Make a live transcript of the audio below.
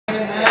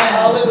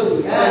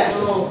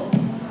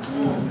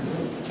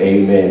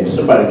Amen.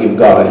 Somebody give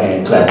God a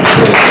hand clap.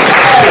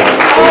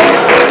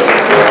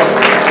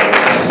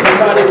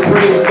 Somebody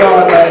praise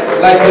God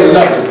like they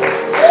love Him.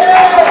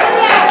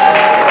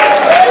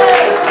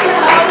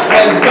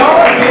 Has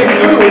God been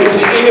good to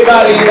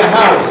anybody in the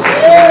house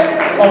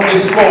on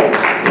this morning?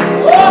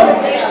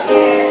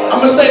 I'm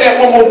going to say that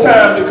one more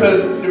time because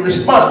the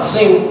response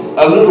seemed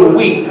a little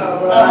weak.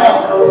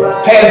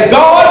 Has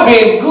God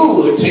been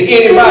good to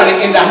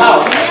anybody in the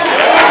house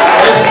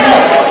this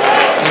morning?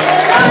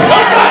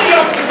 Somebody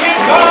up to give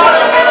God a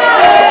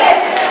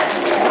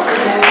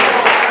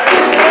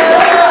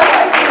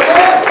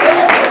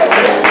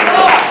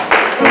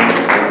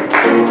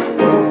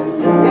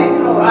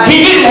He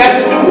didn't have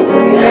to do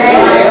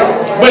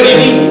it, but He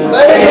did.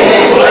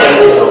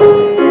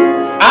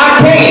 I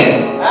can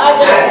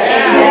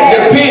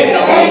depend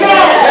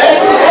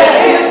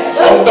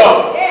on God.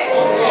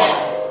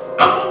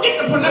 I'm going to get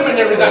the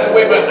preliminaries out the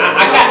way, but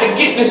I got to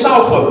get this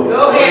off of me.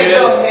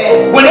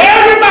 When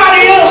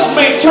everybody else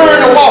may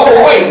turn and walk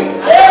away,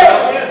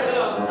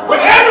 when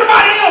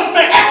everybody else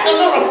may act a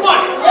little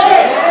funny,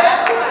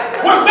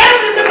 when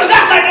family members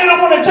act like they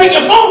don't want to take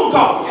a phone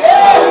call,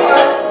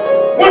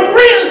 when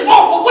friends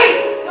walk away,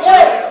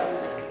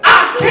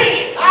 I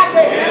can't.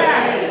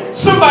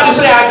 Somebody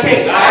say I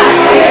can't.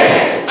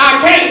 I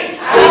can't.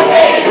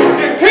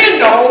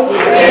 Depend on God.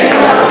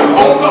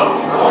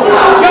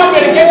 Y'all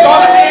better get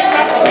God a hand.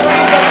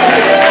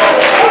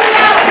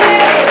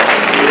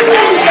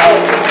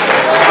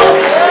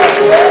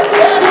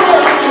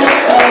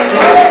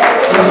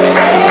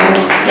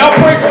 Y'all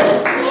pray for me.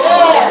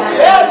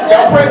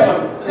 Y'all pray for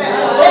me.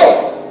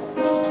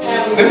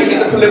 Let me get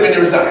the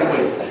preliminaries out of the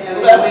way.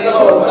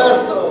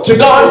 To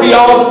God be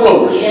all the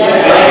glory.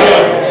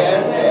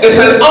 It's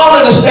an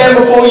honor to stand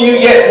before you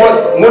yet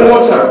one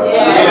more time.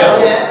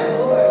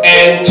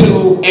 And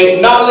to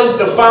acknowledge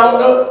the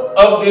founder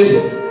of this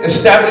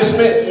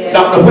establishment,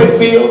 Dr.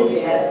 Whitfield.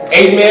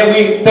 Amen.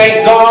 We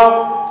thank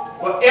God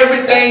for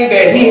everything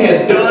that He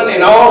has done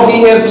and all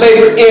He has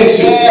labored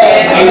into.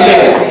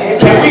 Amen.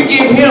 Can we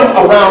give Him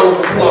a round of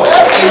applause?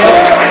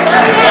 Amen.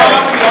 To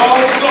God be all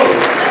the glory.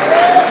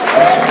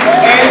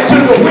 And to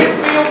the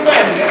Whitfield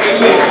family.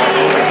 Amen.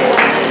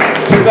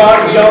 To God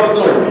be all the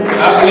glory. I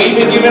believe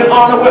in giving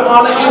honor where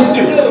honor is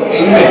due.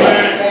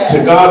 Amen. To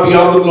God be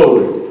all the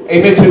glory.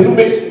 Amen. To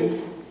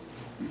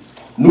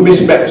New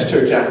Mission Baptist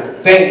Church, I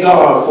thank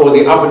God for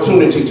the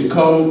opportunity to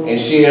come and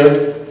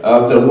share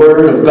the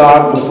word of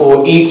God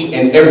before each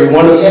and every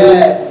one of you.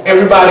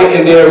 Everybody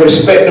in their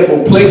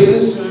respectable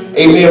places.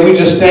 Amen. We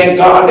just thank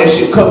God that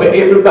should cover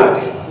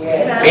everybody.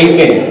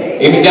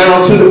 Amen. Amen.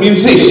 Down to the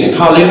musician.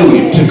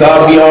 Hallelujah. To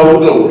God be all the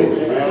glory.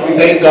 We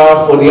thank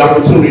God for the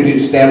opportunity to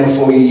stand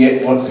before you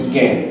yet once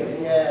again.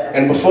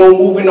 And before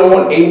moving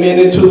on, amen,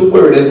 into the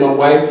word, as my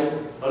wife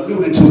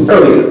alluded to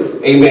earlier,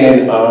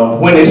 amen,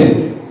 when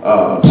it's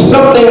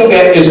something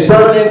that is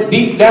burning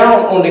deep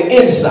down on the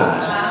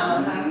inside,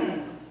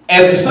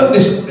 as the Sunday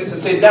school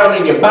say, down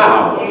in your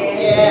bowel,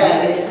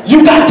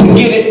 you got to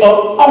get it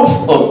up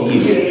off of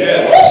you.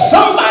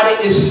 Somebody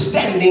is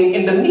standing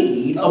in the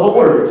need of a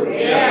word.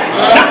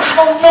 Now, I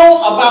don't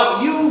know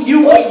about you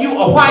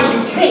or why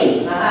you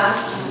came.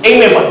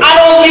 Amen. But I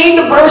don't need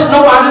to burst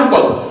nobody's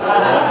bubble.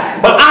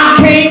 But I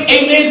came,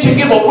 amen, to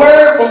give a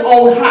word from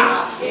on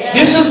high.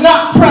 This is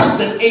not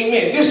Preston,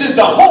 amen. This is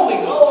the Holy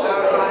Ghost.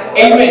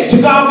 Amen. To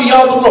God be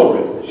all the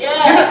glory. Give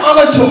an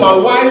honor to my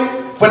wife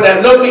for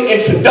that lovely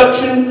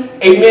introduction.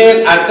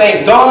 Amen. I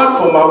thank God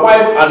for my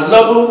wife. I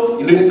love her.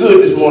 You're looking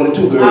good this morning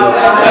too, girl. Go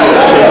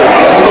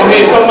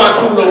ahead and throw my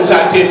kudos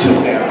out there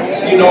too now.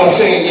 You know what I'm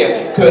saying?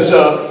 Yeah. Because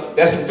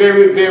that's a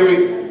very,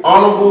 very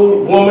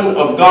honorable woman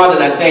of God,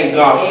 and I thank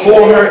God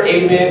for her.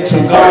 Amen. To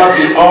God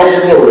be all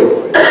the glory.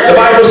 The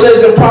Bible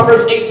says in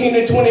Proverbs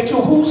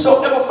 18:22,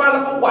 whosoever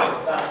findeth a wife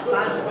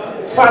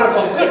findeth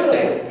a good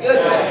thing.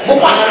 But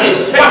watch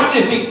this. Watch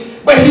this.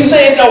 But he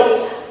said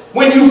though,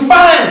 when you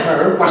find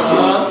her, watch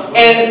this,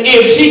 and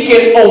if she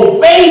can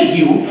obey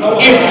you,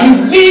 if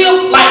you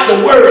live like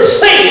the word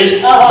says,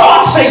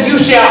 God said you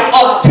shall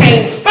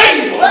obtain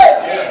favor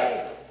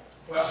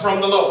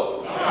from the Lord.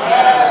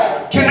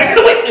 Can I get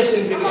a witness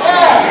in here this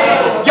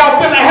morning?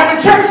 Y'all feel like having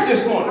church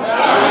this morning?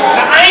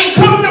 Now, I ain't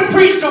coming to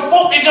preach to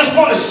folk that just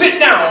want to sit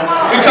down.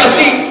 Because,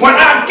 see, when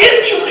I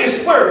give you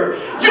this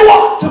word, you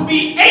ought to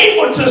be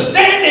able to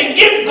stand and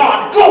give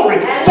God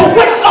glory for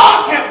what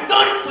God has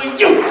done for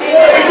you.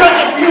 Because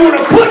if you would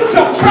have put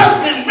your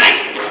trust in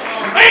man,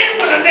 man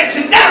would have let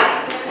you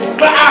down.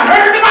 But I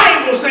heard the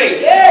Bible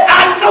say,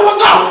 I know a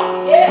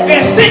God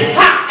that sits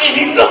high and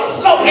He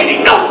looks low and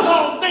He knows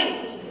all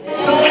things.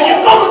 So when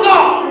you go to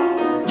God,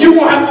 you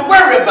won't have to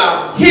worry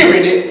about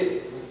hearing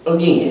it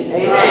again.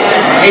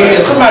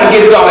 Amen. Somebody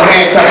give God a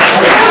hand clap.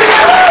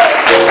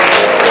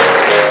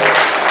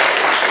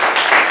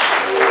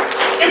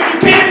 If you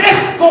can,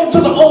 let's go to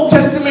the Old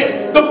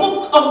Testament, the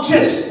book of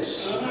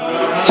Genesis,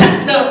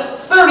 chapter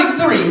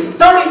 32,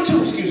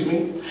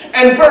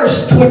 and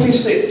verse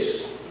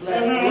 26.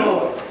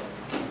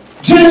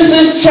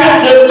 Genesis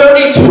chapter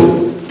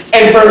 32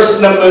 and verse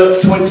number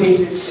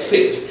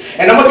 26.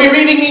 And I'm going to be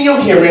reading in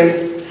your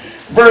hearing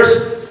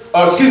verse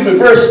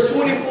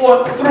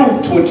 24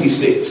 through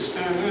 26.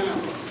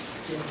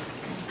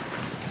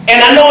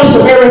 And I know it's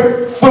a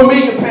very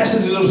familiar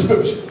passage of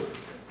scripture.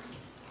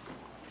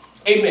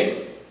 Amen.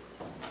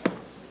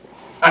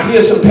 I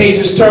hear some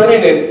pages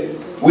turning,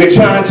 and we're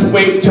trying to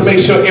wait to make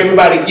sure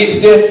everybody gets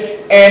there.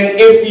 And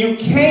if you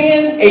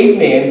can,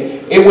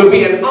 amen, it would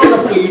be an honor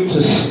for you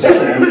to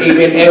stand,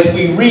 amen, as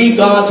we read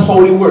God's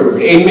holy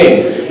word.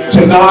 Amen.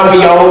 To God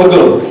be all the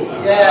glory.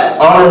 Yes.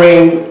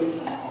 Honoring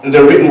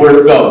the written word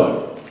of God.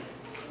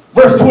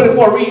 Verse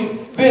 24 reads,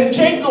 Then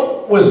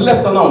Jacob was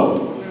left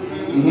alone.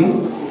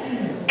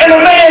 And a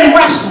man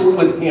wrestled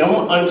with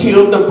him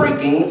until the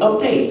breaking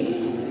of day.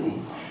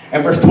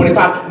 And verse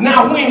 25,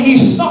 Now when he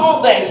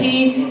saw that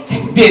he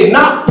did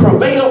not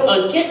prevail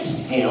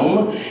against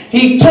him,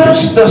 he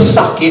touched the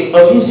socket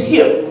of his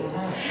hip.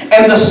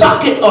 And the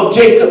socket of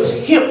Jacob's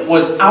hip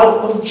was out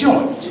of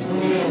joint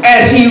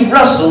as he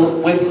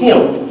wrestled with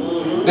him.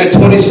 The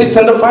 26th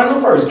and the final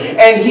verse.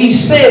 And he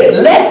said,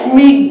 Let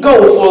me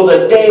go, for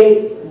the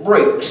day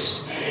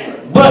breaks.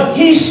 But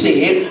he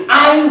said,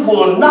 I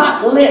will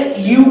not let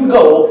you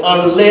go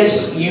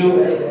unless you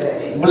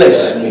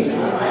bless me.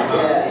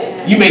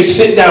 You may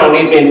sit down,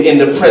 amen, in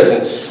the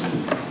presence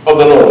of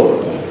the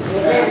Lord.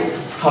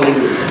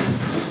 Hallelujah.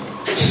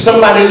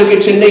 Somebody look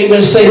at your neighbor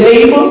and say,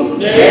 Neighbor.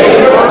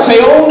 Neighbor. Say,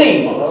 oh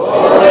neighbor.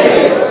 Oh,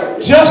 neighbor.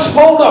 Just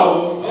hold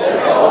on.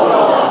 Just hold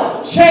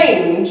on.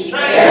 Change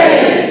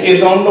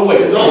is on the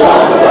way.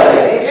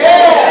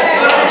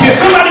 Yeah. Can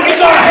somebody give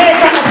God a hand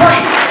clap of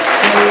praise?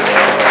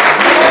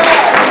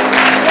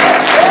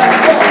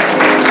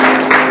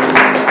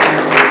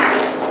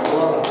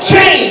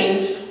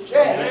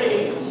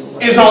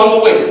 Is on the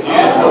way.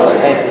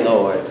 Thank you,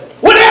 Lord.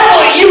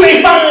 Whenever you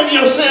may find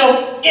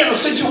yourself in a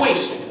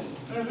situation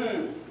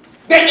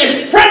that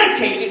is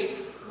predicated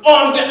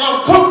on the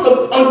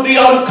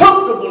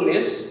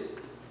uncomfortableness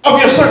of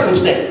your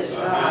circumstance,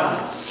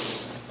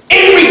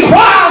 it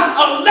requires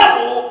a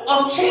level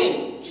of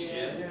change,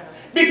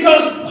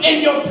 because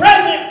in your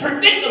present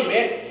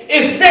predicament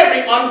is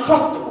very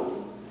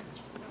uncomfortable.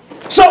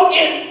 So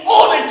in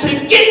order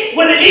to get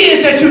what it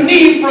is that you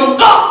need from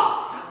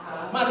God,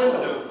 my dear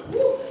Lord,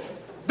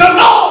 the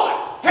Lord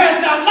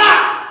has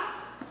allowed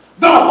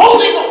the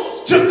Holy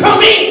Ghost to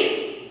come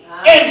in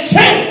and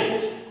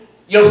change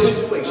your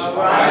situation.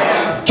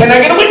 Can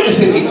I get a witness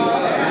in here?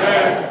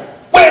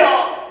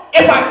 Well,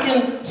 if I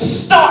can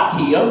start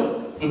here,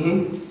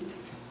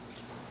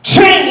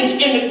 change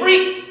in the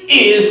Greek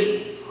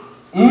is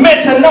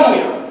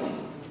metanoia.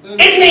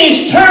 It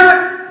means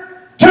turn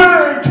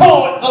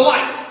toward the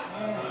light,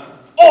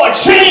 or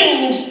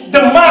change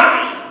the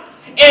mind,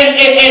 and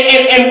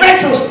in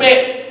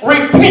retrospect,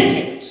 repentance.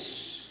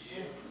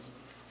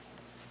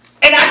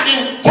 And I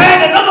can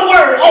tag another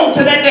word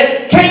onto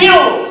that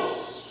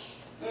kaios.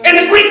 And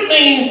the Greek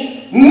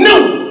means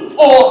new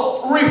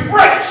or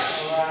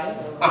refresh.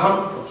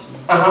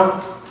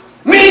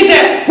 Means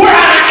that where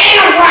I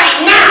am right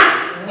now,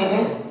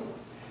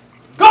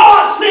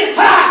 God sits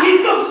high,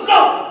 he looks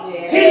low.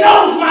 He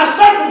knows my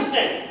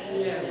circumstance.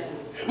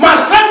 My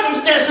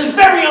circumstance is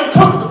very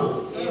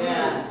uncomfortable.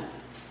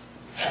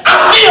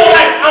 I feel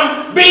like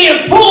I'm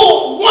being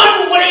pulled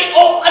one way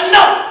or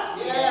another.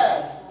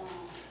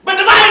 But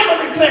the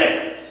Bible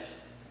declares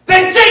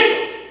that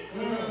Jacob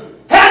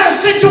had a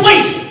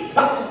situation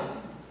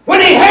when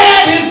he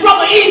had his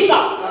brother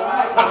Esau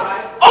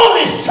on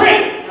his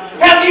trail.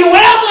 Have you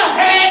ever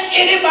had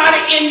anybody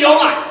in your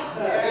life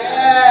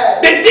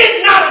that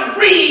did not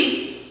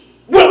agree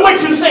with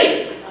what you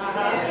said?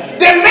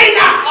 That may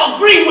not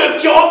agree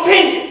with your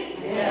opinion?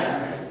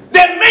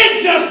 That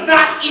may just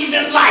not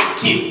even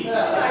like you?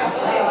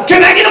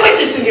 Can I get a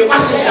witness in here?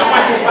 Watch this now.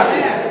 Watch this.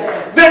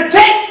 The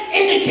text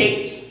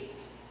indicates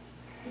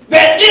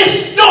that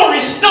this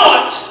story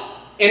starts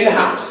in the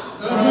house.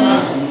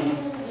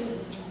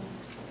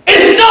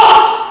 It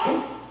starts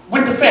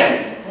with the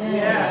family.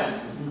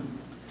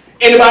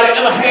 Anybody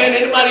ever had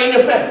anybody in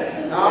your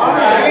family?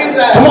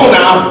 Come on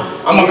now.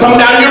 I'm going to come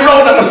down your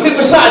road and I'm going to sit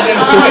beside you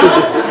in a few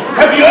minutes.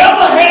 Have you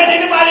ever had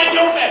anybody in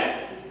your family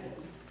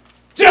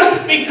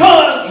just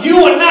because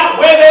you are not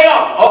where they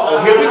are?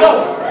 Uh-oh, here we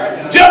go.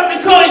 Just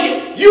because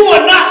you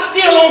are not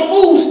still on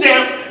food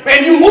stamps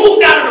and you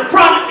moved out of the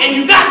product and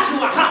you got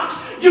to a house.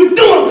 You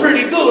doing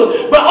pretty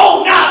good, but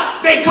oh,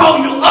 now they call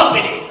you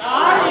uppity.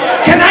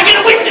 Can I get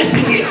a witness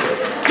in here?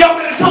 Y'all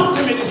better talk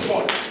to me this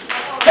morning.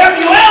 Have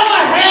you ever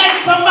had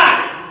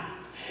somebody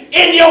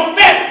in your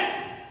family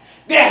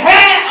that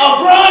had a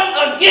grudge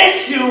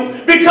against you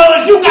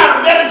because you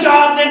got a better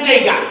job than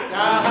they got?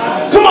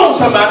 Come on,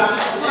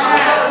 somebody.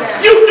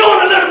 You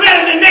doing a little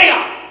better than they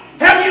are.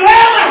 Have you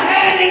ever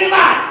had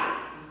anybody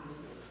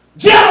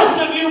jealous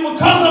of you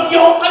because of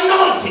your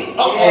anointing?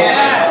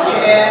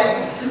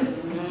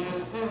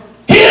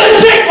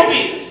 Here Jacob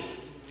is.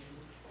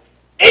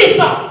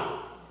 Esau.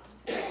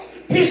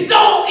 He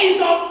stole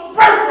Esau's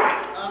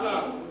birthright.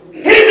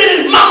 Him and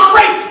his mama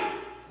Rachel.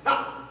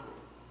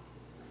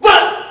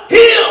 But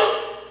here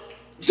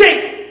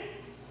Jacob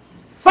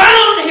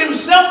found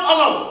himself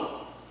alone.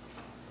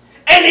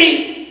 And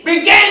he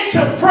began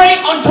to pray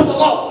unto the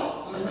Lord.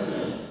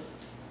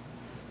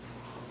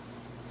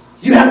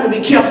 You have to be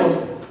careful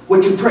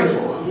what you pray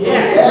for.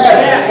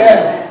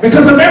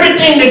 Because of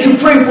everything that you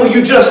pray for,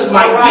 you just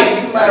might get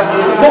it.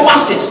 But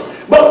watch this.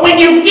 But when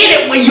you get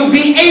it, will you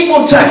be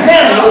able to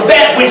handle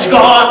that which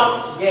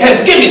God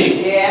has given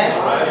you?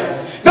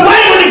 The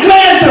Bible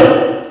declares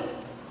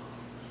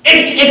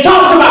it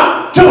talks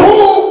about to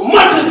whom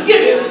much is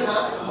given,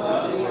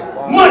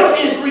 much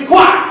is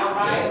required.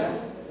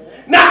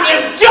 Now,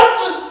 if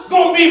Joker's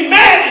going to be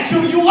mad at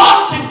you, you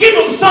ought to give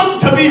him something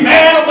to be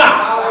mad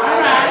about.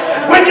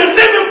 When you're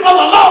living for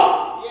the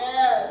Lord,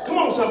 come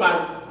on,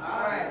 somebody.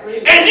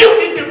 And you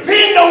can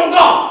depend on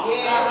God.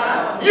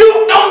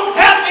 You don't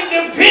have to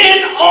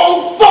depend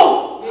on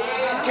folk.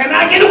 Can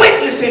I get a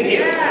witness in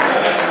here?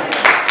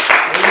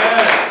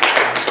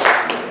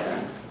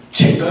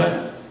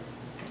 Jacob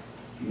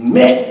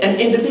met an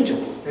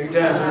individual.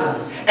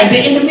 And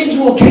the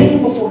individual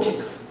came before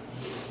Jacob.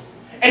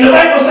 And the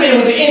Bible says it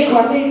was an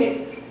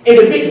incarnated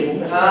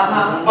individual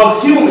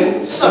of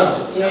human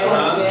substance.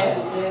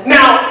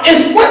 Now,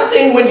 it's one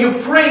thing when you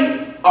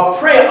pray a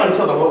prayer unto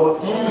the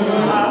Lord,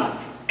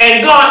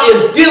 and God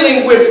is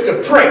dealing with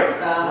the prayer.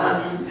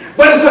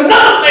 But it's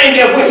another thing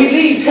that when he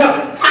leaves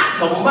heaven,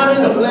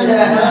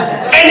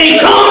 and he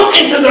comes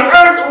into the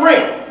earth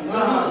realm,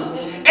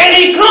 and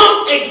he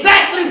comes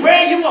exactly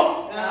where you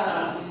are,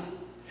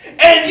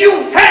 and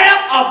you have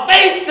a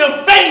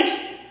face-to-face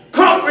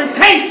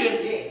confrontation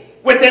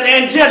with an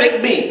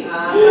angelic being.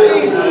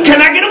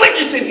 Can I get a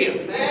witness in here?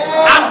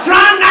 I'm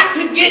trying not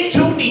to get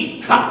too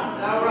deep,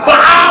 but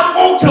I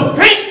want to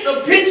paint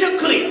the picture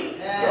clear.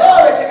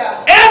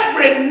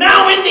 Every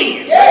now and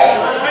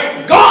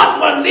then, God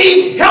will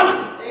leave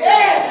heaven,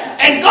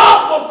 and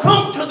God will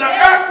come to the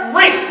earth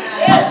realm.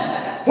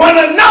 When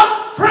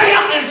enough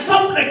prayer and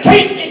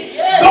supplication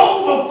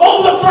go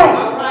before the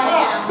throne,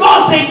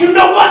 God said, you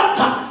know what?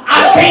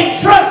 I can't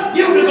trust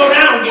you to go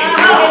down again.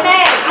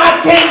 I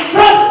can't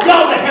trust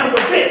y'all to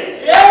handle this.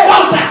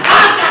 God said,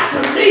 I got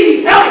to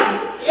leave heaven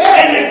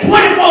and the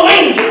 24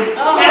 angels,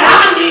 and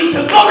I need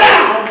to go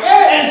down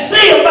and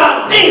see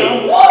about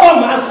them for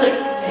myself.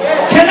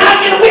 Can I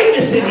get a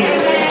witness in here?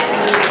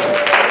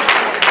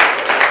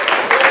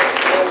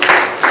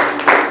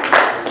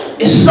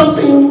 It's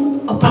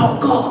something about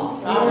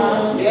God.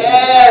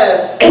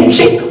 And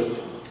Jacob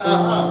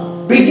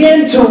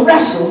began to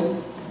wrestle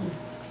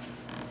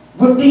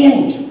with the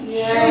angel.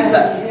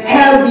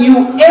 Have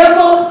you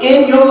ever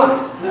in your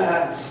life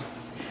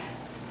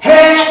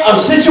had a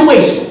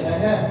situation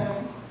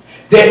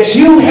that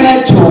you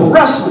had to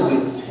wrestle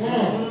with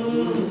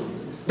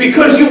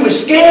because you were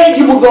scared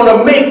you were going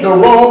to make the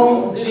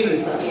wrong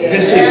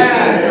decision?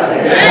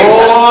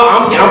 Oh,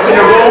 I'm going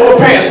to roll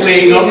my pants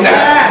leg up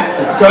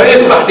now, because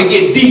it's about to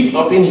get deep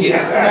up in here.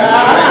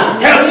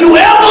 Have you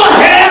ever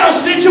had a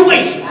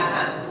situation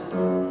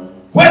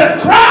where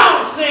the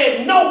crowd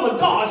said no, but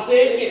God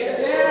said yes?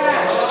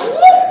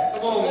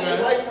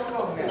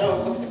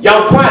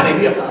 Y'all quiet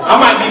in here. I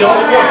might be the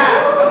only one.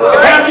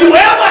 Have you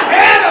ever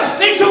had a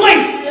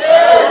situation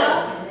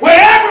where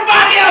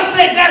everybody else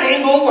said that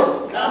ain't gonna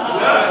work?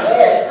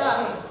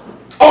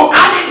 Oh, I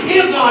didn't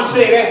hear God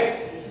say that.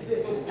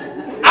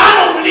 I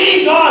don't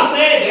believe God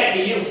said that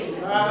to you.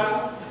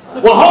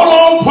 Well, hold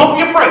on, pump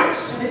your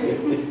brakes.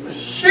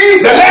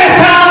 The last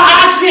time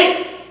I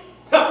checked,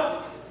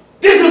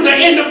 this is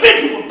an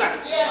individual thing.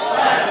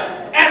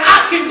 And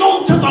I can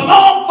go to the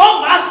Lord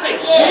for myself.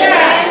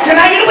 Can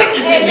I get a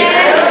witness in here?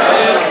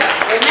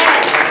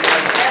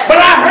 But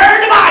I heard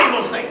the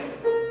Bible say,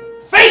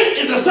 faith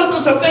is the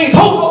substance of things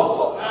hoped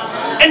for,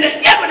 and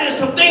the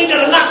evidence of things that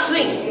are not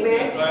seen.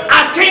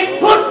 I can't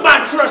put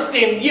my trust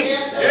in you,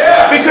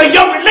 because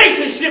your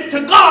relationship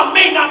to God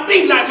may not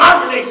be like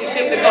my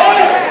relationship to God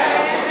is.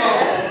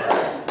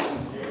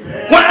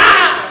 When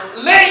I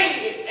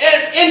lay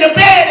in the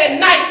bed at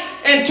night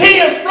and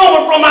tears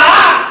flowing from my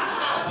eyes,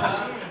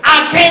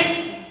 I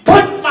can't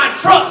put my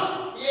trust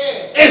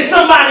in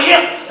somebody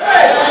else.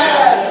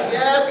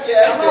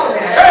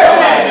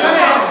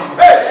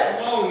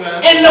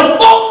 And the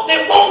folk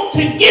that want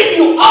to give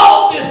you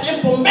all this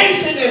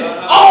information and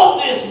all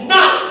this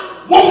knowledge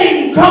won't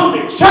even come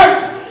to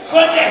church,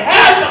 but they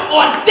have the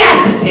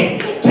audacity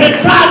to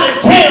try to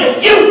tell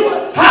you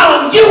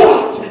how you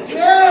ought to do.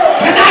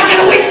 Can I get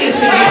a witness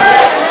in here?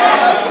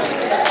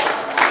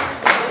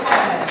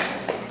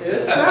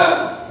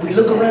 We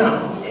look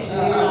around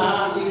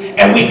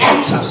and we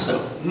ask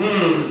ourselves,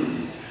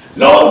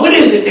 Lord, what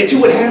is it that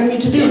you would have me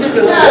to do?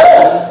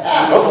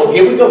 Uh-oh,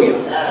 here we go, y'all.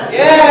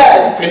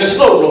 In the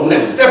slow room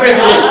now. Step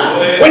into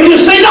it. When you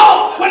say,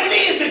 Lord, what it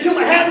is that you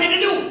would have me to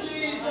do,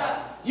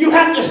 you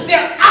have to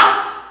step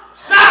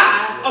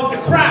outside of the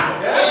crowd.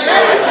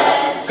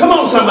 Come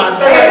on, somebody.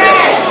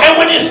 And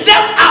when you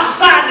step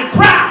outside the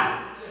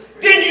crowd,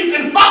 then you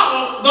can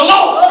follow the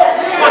Lord.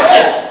 Watch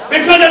this.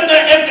 Because if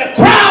the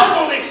crowd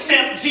won't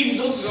accept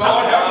Jesus,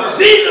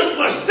 Jesus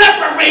will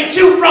separate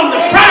you from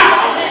the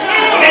crowd,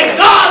 and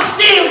God's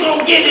still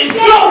gonna get his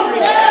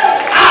glory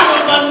out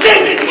of a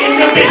living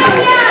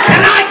individual.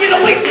 Can I get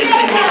a witness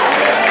in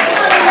here?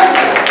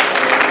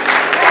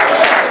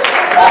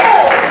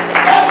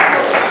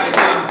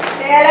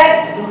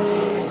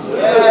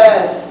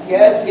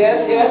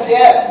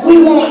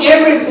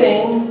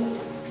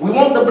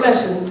 the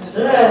blessings.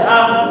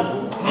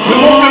 We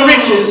want the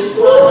riches.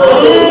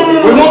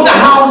 We want the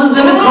houses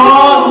and the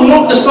cars. We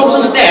want the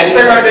social status.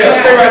 Stay right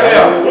there. Stay right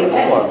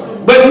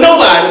there. But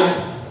nobody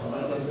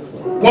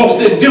wants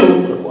to do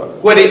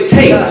what it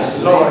takes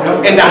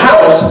in the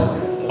house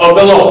of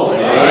the Lord.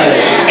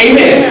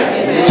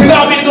 Amen. To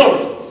God be the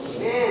glory.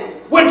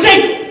 When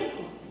Jacob,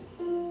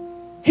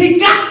 he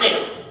got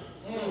there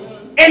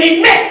and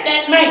he met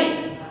that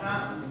man.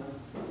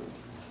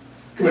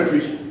 Come here,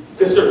 preacher.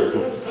 Yes, sir.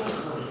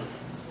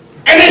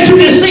 And as you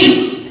can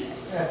see,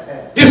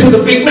 this was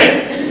a big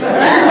man in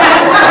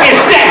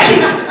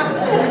stature.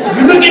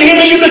 You look at him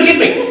and you look at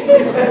me.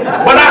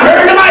 But I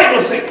heard the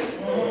Bible say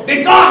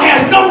that God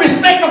has no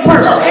respect of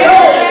person.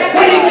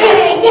 When he do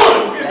for one.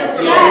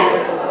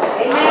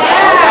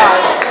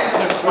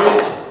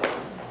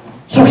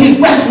 So he's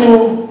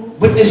wrestling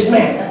with this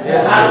man.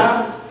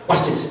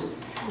 Watch this.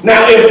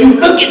 Now, if you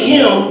look at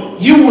him,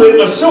 you would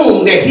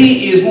assume that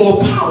he is more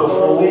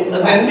powerful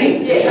than me.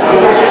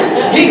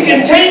 He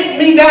can take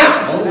me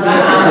down,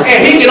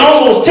 and he can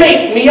almost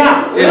take me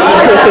out.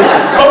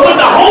 But with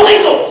the Holy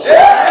Ghost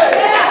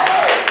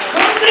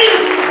comes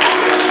in,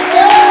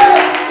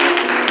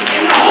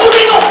 and the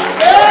Holy Ghost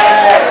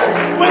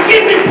will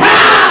give me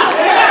power.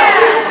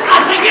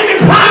 I say, give me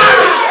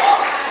power,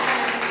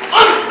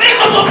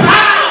 unspeakable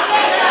power.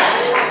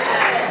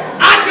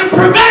 I can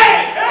prevail.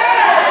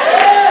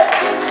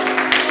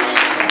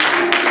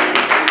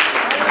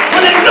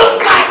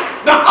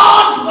 The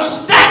odds were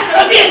stacked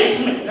against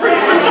me.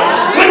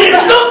 When it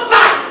looked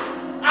like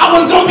I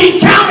was going to be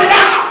counted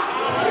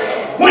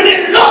out. When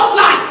it looked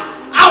like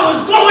I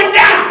was going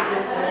down.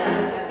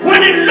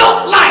 When it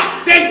looked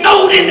like they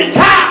throwed in the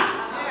towel.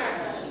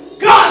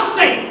 God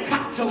said,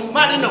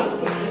 somebody know,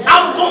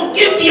 I'm going to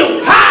give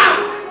you power.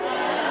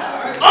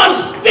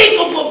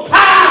 Unspeakable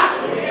power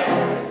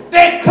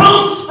that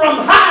comes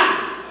from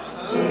high.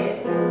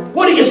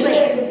 What are you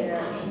saying?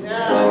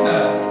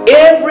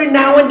 Every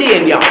now and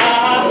then, y'all.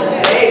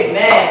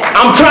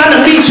 I'm trying to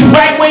meet you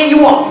right where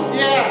you are.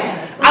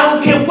 I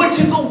don't care what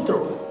you go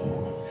through.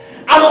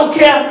 I don't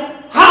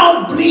care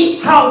how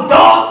bleak, how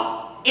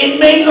dark it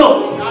may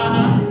look.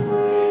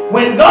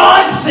 When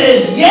God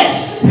says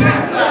yes, I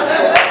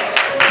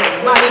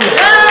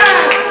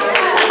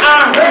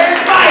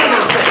heard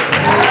Bible say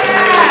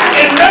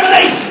in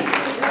Revelation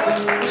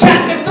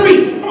chapter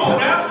 3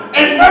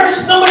 and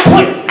verse number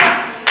 20,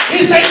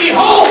 he said,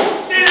 behold,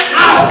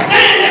 I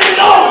stand at the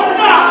door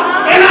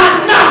and I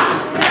knock.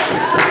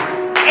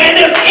 And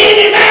if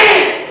any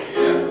man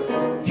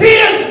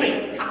hears me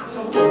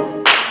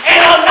and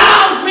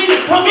allows me to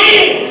come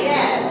in,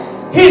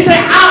 he said,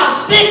 I'll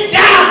sit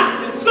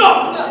down and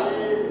sup.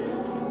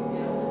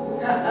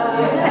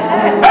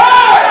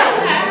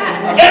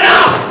 And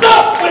I'll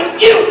sup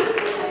with you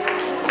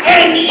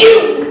and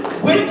you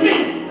with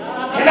me.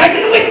 Can I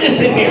get a witness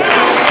in here?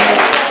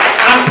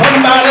 I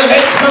come by to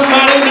let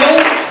somebody know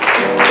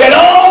that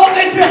all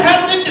that you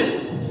have to do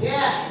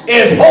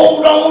is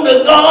hold on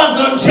to God's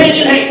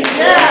unchanging hand.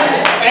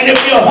 And if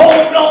you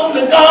hold on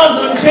to God's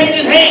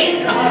unchanging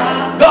hand,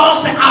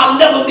 God said, I'll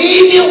never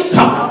leave you,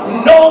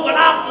 nor will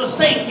I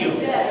forsake you.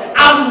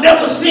 I've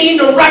never seen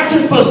the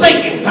righteous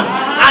forsaken.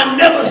 I've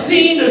never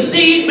seen the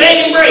seed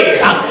begging bread.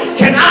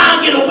 Can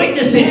I get a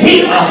witness in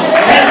here?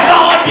 Has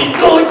God been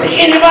good to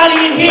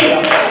anybody in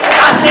here?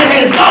 I said,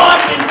 has God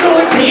been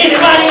good to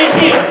anybody in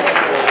here?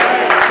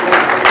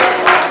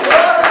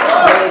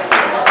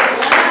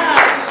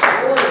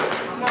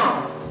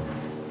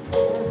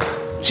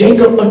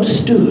 Jacob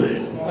understood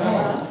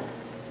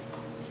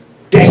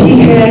that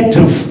he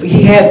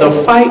had the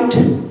fight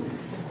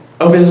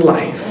of his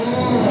life.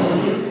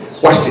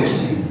 Watch this.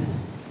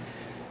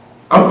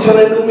 I'm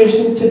telling the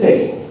mission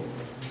today.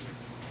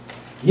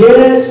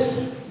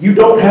 Yes, you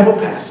don't have a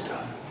pastor.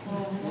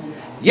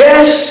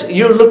 Yes,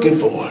 you're looking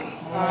for one.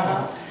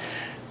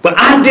 But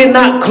I did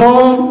not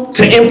come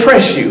to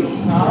impress you.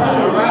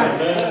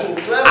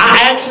 I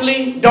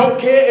actually don't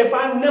care if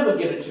I never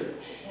get a church.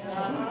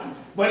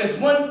 But it's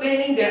one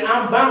thing that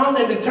I'm bound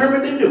and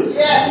determined to do.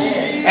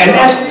 And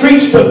that's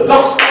preach the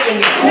gospel in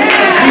the truth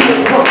of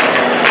Jesus Christ.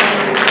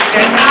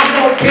 And I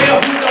don't care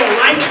who don't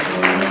like it.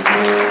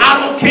 I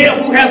don't care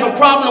who has a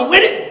problem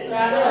with it.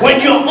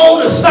 When you're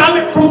on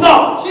assignment from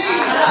God,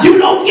 you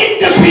don't get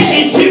to pick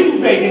and choose,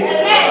 baby.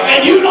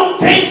 And you don't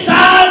take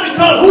sides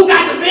because who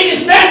got the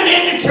biggest family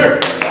in the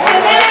church?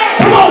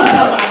 Come on,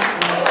 somebody.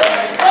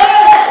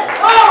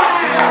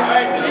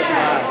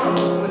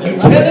 You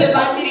tell it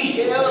like it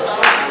is.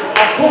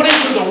 According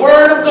to the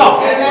word of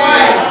God.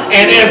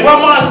 And as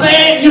Grandma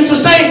used to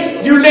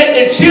say, you let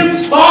the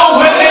chips fall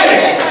where they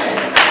lay.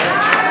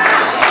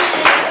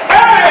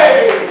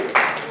 Hey!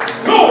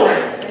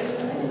 Glory!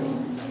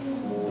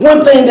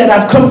 One thing that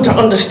I've come to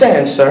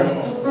understand, sir.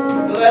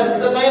 Bless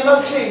the name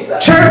of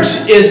Jesus.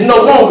 Church is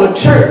no longer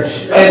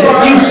church as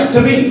it used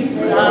to be.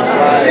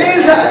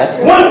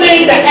 One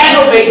thing that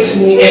aggravates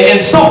me and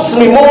insults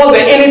me more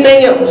than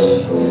anything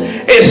else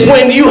is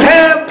when you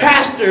have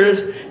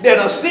pastors that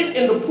are sitting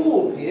in the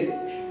pulpit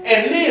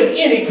and live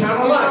any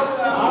kind of life.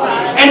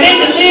 And they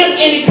can live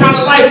any kind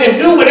of life and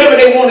do whatever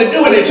they want to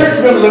do, and the church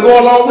members will go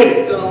along with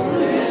it.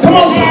 Come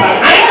on, somebody.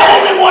 I ain't the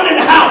only one in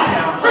the house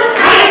now.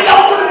 I ain't the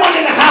only one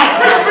in the house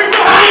now.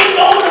 I ain't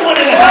the only one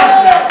in the house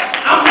now.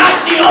 I'm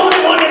not the only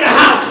one in the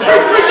house now.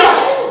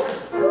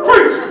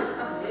 Preach.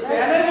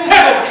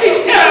 Tell it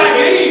like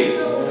it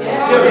is.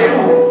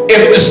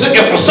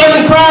 If a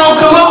certain crowd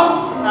come up,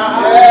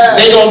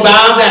 they gonna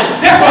bow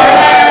down. That's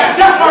right.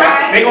 That's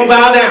right. They gonna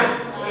bow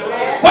down.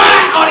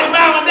 Why are they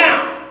bowing down?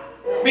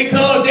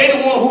 Because they the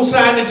one who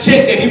signed the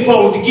check that he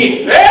supposed to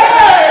get.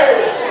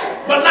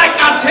 Hey! But like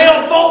I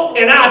tell folk,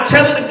 and I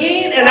tell it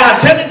again, and I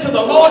tell it to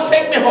the Lord,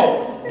 take me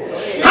home.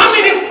 How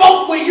many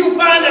folk will you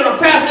find in a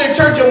pastor in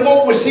church and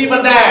won't receive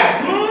a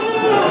dime?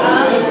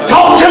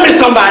 Talk to me,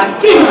 somebody.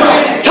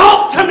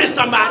 Talk to me,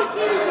 somebody.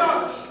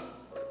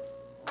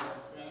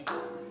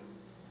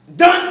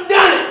 Done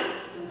it.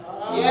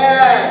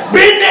 Yeah.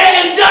 Been there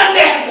and done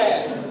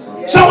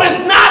that. So it's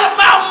not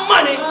about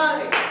money.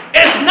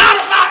 It's not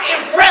about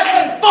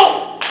impressing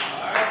folk.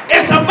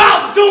 It's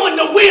about doing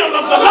the will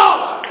of the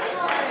Lord.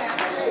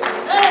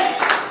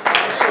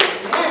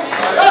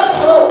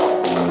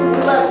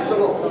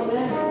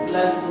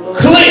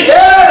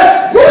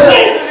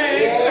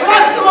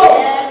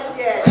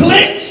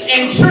 Clicks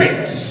and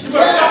tricks.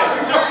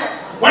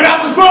 When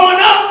I was growing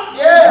up,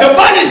 the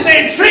buddy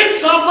said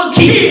tricks are for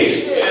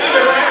kids.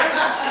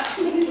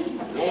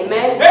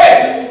 Amen.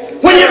 Hey,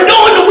 when you're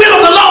doing the will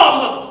of the Lord,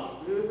 mother,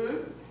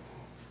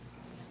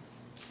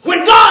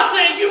 when God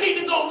said you need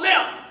to go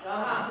left,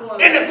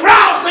 and the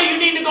crowd say you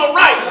need to go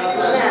right,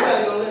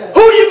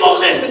 who you gonna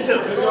listen to?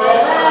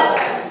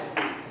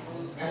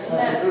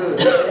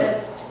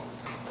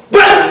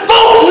 But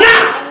folk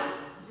now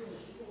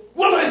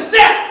will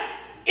accept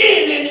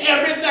any and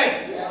everything.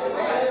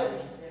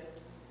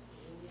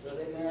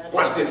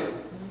 Watch this.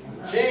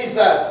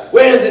 Jesus.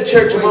 Where's the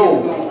church of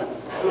old?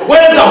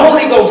 Where's the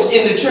Holy Ghost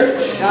in the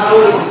church?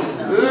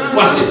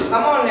 Watch this.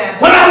 Come on now.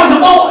 When I was a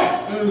boy,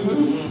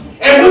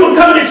 and we would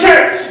come to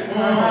church,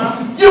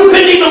 you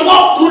couldn't even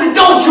walk through the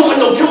door chewing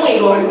no chewing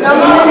gum.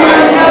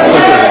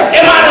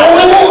 Am I the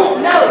only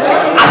one? No.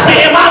 I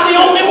say, am I the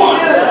only one?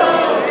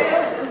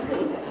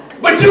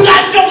 But you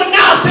got Joe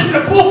now sitting in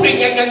the pulpit.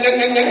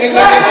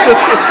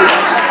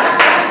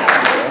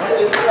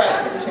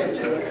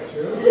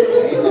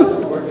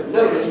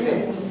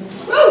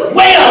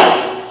 Well,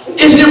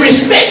 is the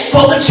respect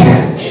for the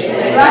church.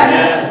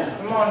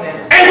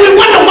 And we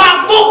wonder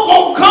why folk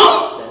won't come.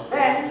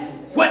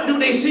 What do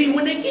they see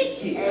when they get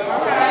here?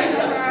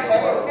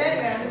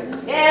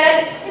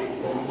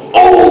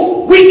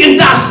 Oh, we can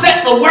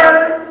dissect the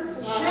word.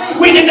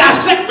 We can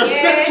dissect the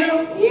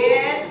scripture.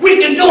 We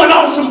can do an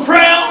awesome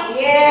prayer.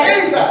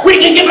 We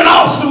can give an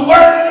awesome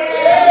word.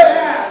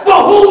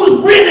 But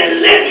who's really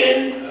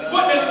living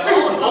what the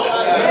preacher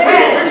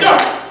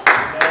says?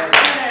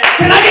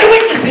 Can I get a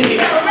witness in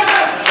here?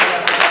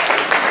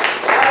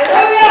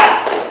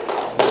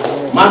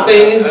 My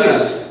thing is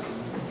this.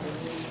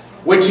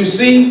 What you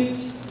see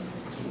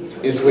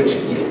is what you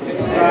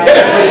get.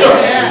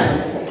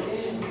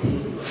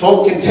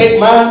 Folk can take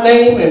my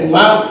name and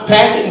my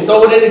packet and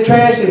throw it in the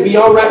trash and be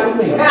all right with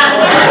me.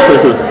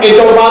 It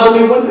don't bother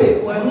me one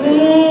bit.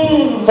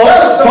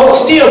 Folks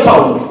still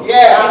call me.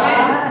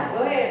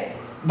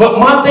 But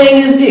my thing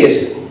is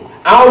this.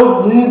 I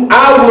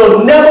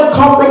will never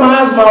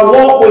compromise my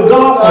walk with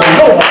God for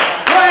nobody.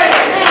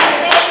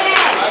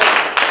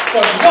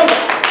 For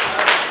nobody.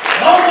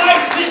 My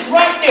wife sits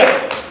right there.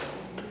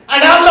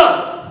 And I love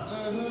her.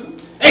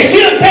 And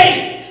she'll tell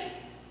you,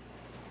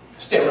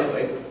 step up,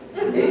 baby.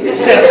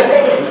 Step up.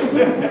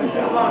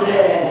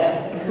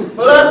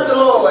 Bless the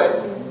Lord.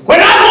 When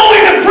I go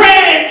into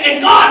prayer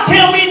and God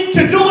tell me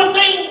to do a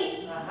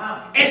thing,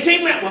 and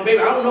she went, well, baby,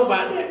 I don't know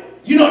about that.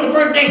 You know the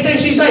first next thing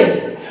she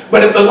say?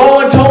 But if the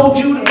Lord told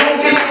you to go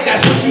this,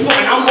 that's what you go,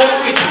 and I'm going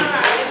with you.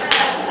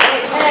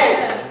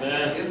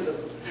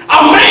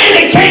 A man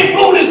that can't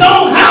rule his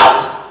own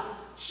house,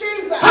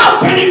 how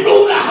can he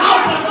rule the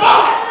house of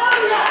God?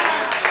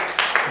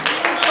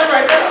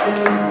 Right there.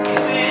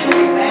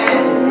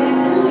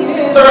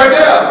 So right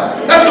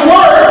there. That's the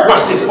word.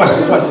 Watch this.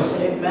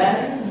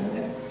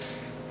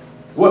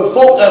 What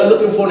folk are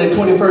looking for in the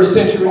 21st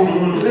century,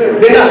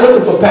 they're not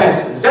looking for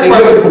pastors. They're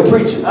looking for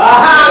preachers.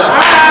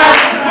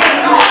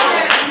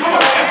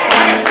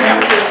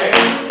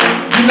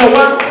 You know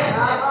why?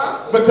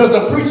 Because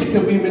a preacher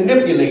can be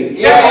manipulated.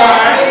 Yes.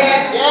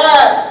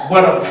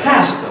 But a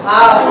pastor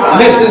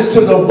listens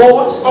to the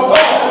voice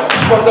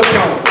from the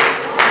throne.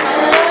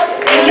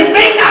 And you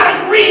may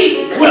not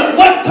agree with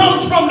what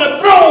comes from the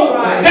throne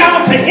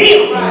down to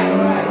him.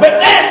 But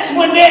that's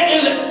when there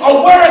is a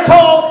word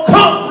called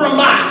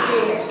compromise.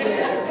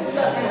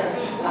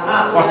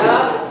 Watch this.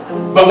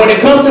 But when it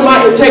comes to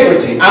my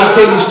integrity, I'll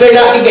tell you straight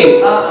out the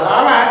gate.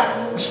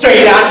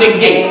 Straight out the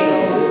gate.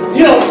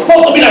 You know,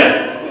 folks will be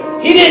like,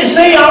 he didn't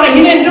say all that,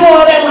 he didn't do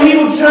all that when he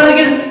was trying to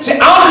get it. See,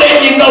 I'm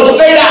letting you know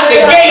straight out the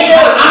gate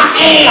what I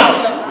am.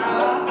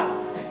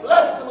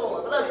 Bless the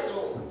Lord, bless the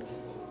Lord.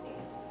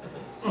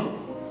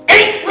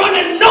 Ain't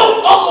running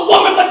no other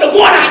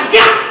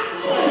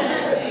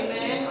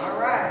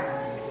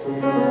Don't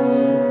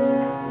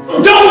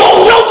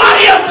want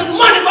nobody else's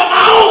money but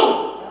my own.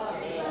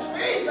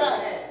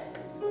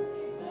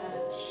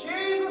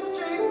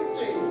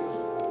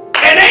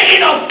 And there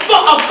ain't a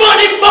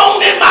funny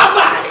bone in my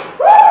body.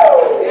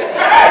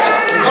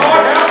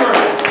 Lord have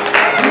mercy.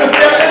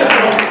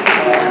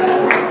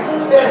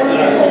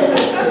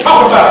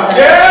 Talk about it.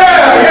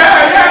 Yeah.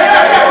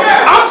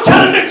 I'm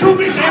telling the truth,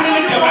 it's him and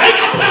the devil. I ain't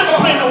got time to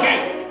play no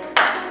game.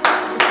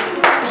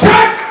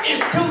 Church is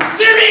too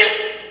serious,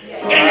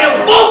 and if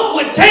folk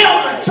would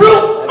tell the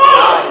truth,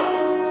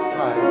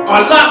 a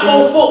lot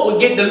more folk would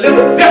get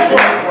delivered different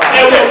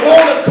and would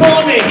want to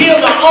come and hear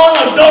the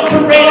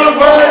unadulterated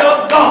word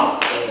of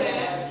God.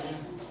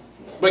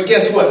 But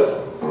guess what?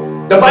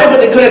 The Bible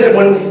declares that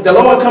when the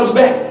Lord comes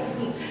back,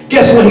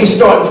 guess what he's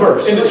starting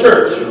first? In the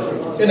church.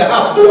 In the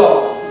house of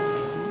God.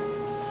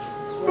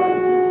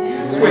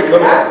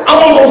 I'm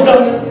almost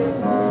done.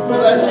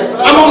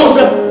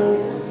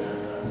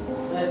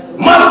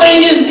 My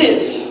thing is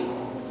this.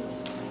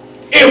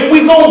 If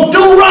we gonna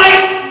do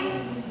right,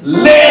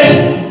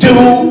 let's do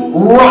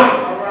right.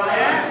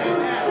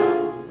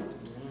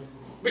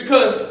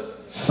 Because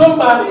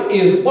somebody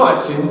is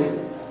watching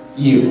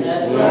you.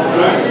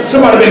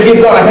 Somebody better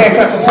give God a hand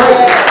clap of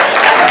praise.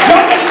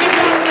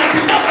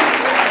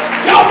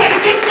 Y'all better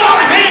give God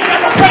a hand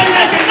clap of praise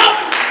like you know.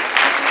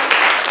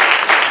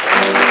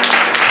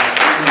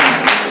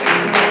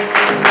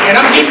 And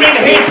I'm getting ready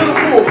to head to the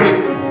pulpit.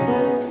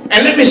 And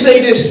let me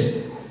say this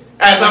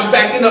as I'm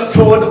backing up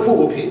toward the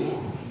pulpit.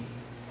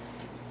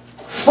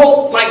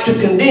 Folk like to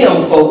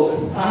condemn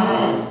folk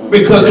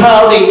because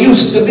how they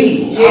used to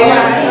be.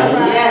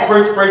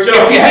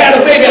 If you had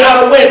a baby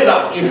out of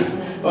wedlock,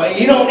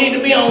 you don't need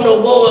to be on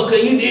no board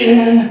because you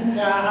did.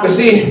 But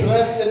see,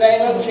 bless the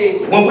name of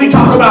Jesus. When we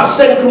talk about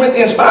 2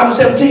 Corinthians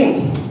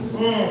 5:17,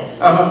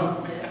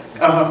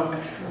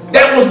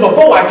 that was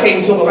before I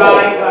came to the Lord.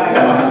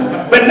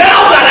 But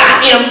now that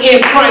I am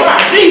in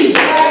Christ Jesus,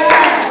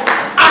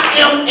 I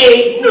am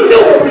a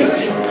new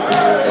creature.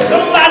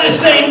 Somebody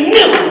say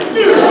new.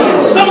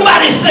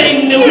 Somebody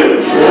say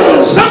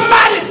new.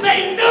 Somebody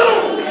say new.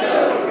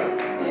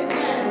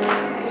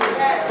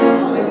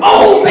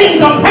 Old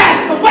things are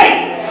passed away.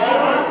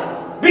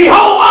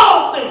 Behold,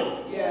 all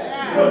things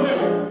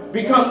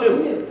become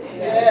new.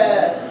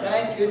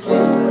 Thank you, Jesus.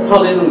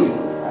 Hallelujah.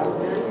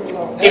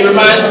 It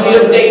reminds me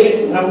of David,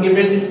 and I'm getting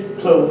ready to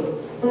close.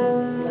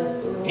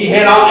 He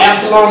had all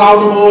Absalom, all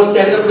the boys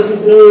standing up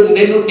looking good, and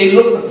they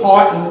looked the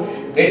part, and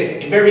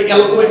they're very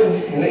eloquent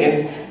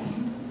and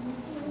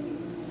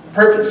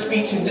perfect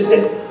speech, and just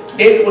that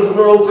David was a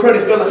real old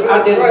cruddy fella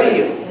out there in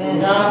the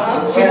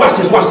field. See, watch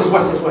this.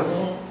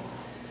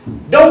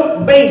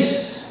 Don't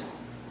base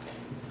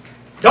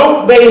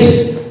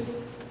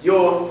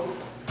your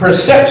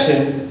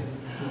perception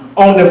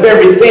on the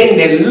very thing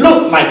that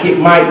looked like it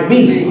might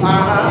be.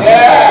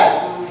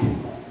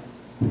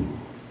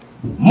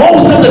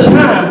 Most of the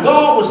time,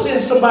 God will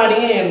send somebody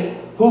in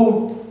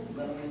who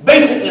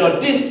basically are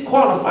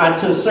disqualified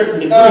to a certain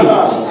degree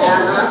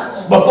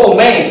before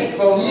man.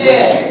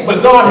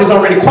 But God has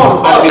already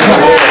qualified me.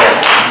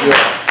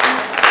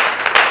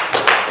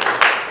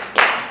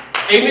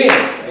 Amen.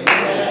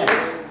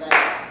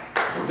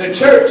 The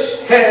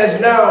church has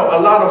now a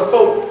lot of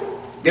folk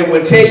that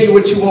will tell you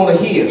what you want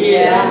to hear.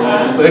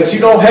 But you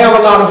don't have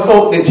a lot of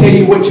folk that tell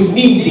you what you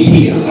need to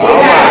hear.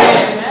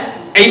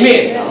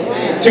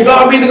 Amen. To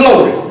God be the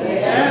glory.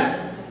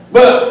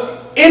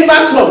 But in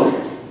my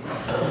closing,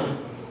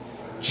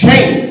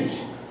 change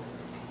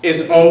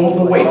is on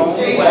the way.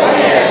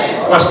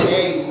 Watch this.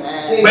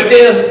 But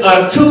there's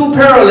a two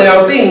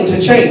parallel thing to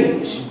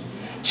change.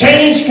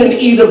 Change can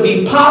either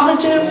be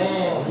positive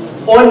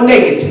or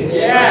negative.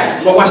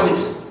 But watch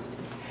this.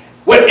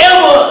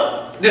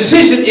 Whatever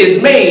decision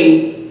is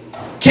made,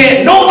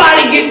 can't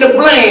nobody get the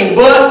blame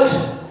but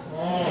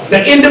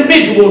the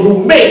individual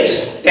who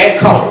makes that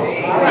call.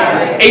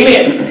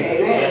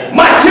 Amen.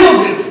 My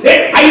children,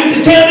 I used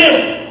to tell them,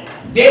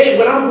 Daddy,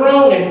 when I'm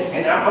grown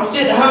and I'm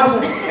still at the house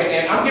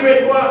and I'm getting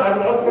ready to go out,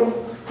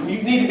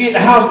 you need to be at the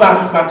house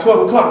by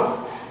 12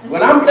 o'clock.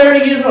 When I'm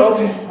 30 years old,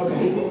 okay.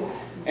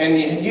 And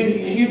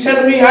you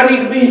telling me I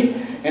need to be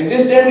and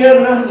this, that, and the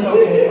other,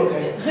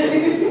 okay.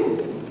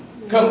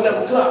 Come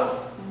 11 o'clock.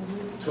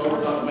 12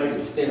 o'clock,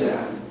 maybe, stand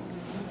there.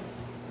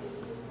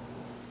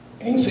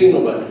 Ain't seen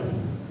nobody.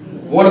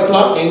 1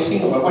 o'clock, ain't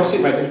seen nobody. Why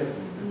sit right there?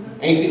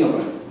 Ain't seen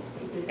nobody.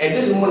 And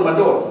this is one of my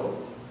daughters.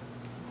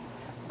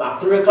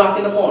 About 3 o'clock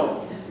in the morning,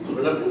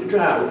 pulling up in the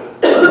driveway.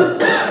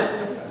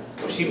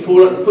 When she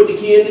pulled up and put the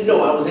key in the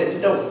door, I was at the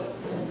door.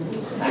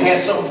 I had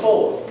something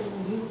for her.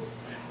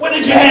 What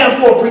did you have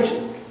for, preacher?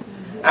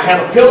 I had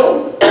a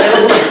pillow and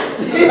a blanket.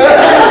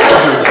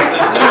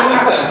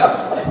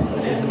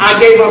 I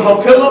gave her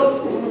her pillow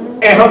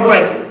and her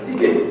blanket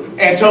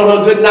and told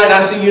her good night,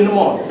 I'll see you in the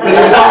morning. But it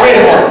was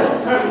already morning.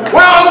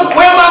 Where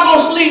am I going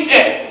to sleep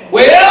at?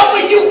 Wherever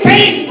you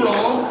came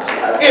from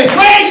is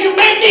where you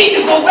may need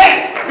to go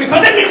back.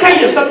 Because let me tell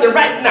you something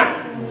right now.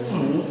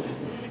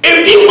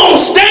 If you're going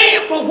to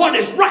stand for what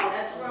is right,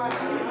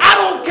 I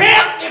don't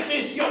care if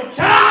it's your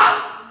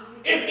job,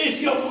 if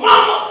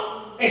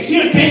And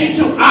she'll tell you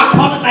too, I'll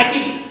call it like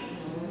it is.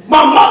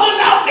 My mother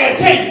out there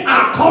tell you,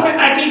 I'll call it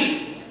like it is.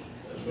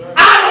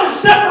 I don't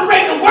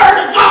separate the word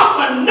of God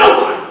from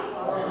nobody.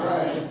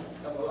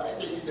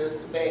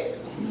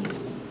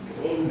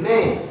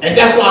 Amen. And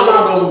that's why a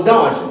lot of them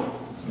dodge me.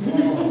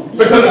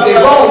 Because if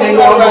they're wrong, they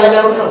know I'm going to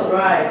never know.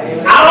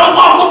 I don't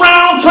walk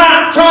around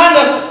trying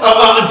to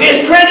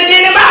discredit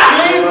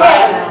anybody.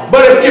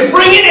 But if you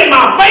bring it in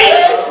my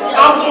face,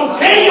 I'm going to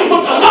tell you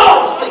what the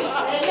Lord says.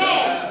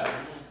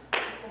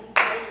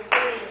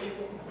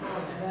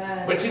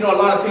 But you know, a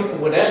lot of people,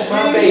 well, that's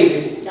my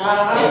baby.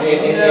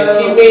 And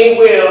she mean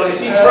well, and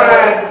she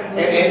tried,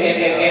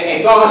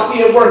 and God's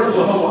still working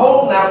with her.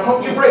 Hold now,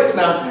 pump your brakes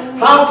now.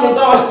 How can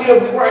God still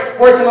be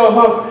working on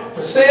her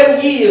for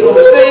 7 years on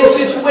the same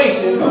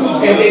situation,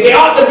 and they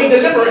ought to be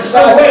delivering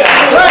somewhere?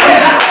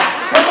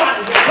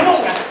 Somebody, come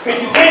on now.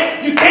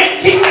 You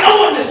can't keep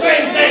doing the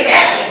same thing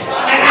happening,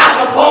 and I'm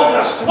supposed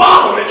to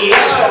swallow it.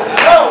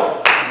 No.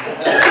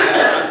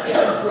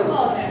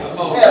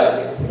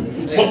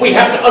 What we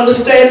have to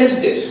understand is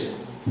this.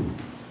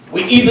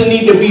 We either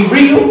need to be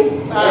real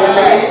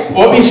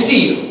or be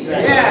still.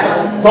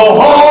 Go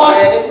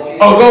hard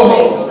or go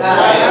home.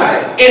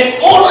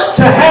 In order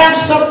to have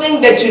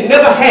something that you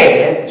never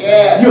had,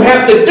 you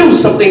have to do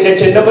something that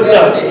you never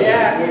done.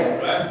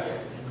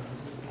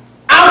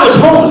 I was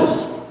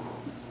homeless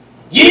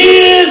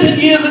years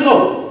and years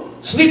ago,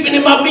 sleeping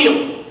in my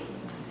building.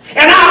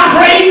 And I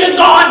prayed to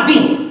God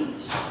then.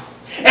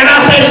 And I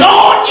said,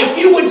 Lord, if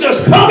you would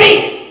just come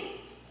in.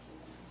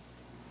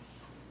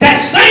 That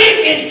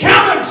same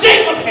encounter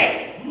Jacob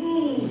had,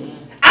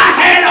 I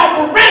had off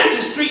of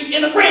Ramsey Street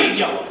in a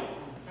graveyard.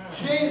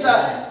 Jesus.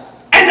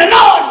 And the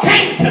Lord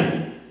came to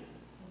me.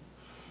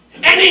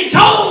 And he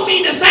told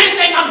me the same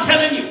thing I'm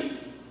telling you.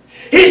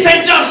 He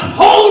said, just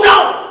hold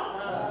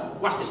on.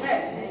 Watch this.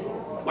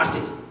 Watch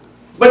this.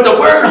 But the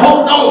word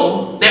hold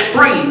on, that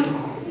phrase,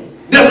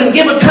 doesn't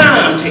give a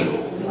timetable.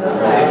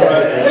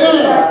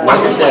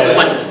 Watch this, watch this,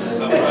 watch this.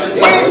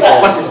 Watch this,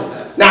 watch this.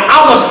 Now,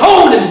 I was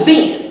homeless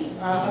then.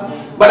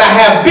 But I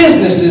have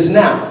businesses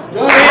now.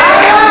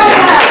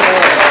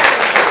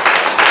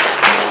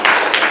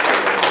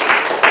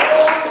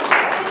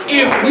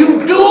 If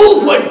you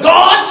do what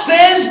God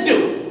says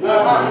do,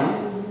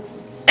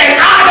 and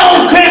I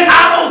don't care,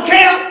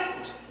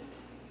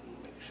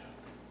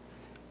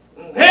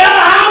 hell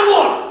I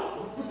want.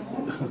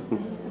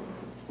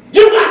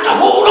 You got to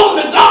hold on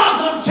to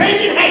God's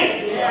unchanging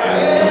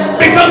hand.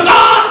 Because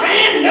God's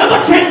hand never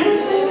changes.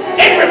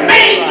 It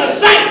remains the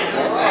same.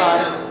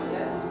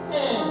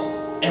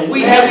 And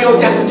we have the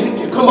audacity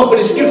to come up with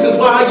excuses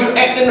why you're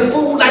acting the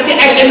fool like you're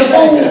acting the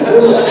fool.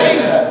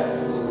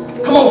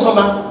 Come on,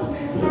 somebody.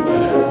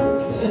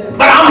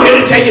 But I'm here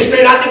to tell you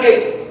straight out the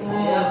gate.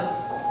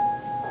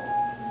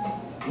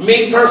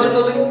 Me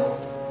personally,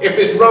 if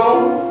it's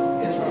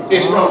wrong,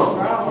 it's wrong.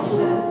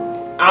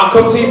 I'll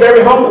come to you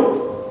very humble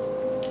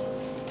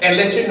and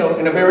let you know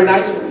in a very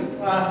nice way.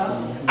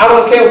 I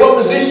don't care what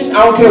position,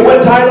 I don't care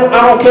what title,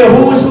 I don't care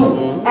who is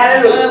who.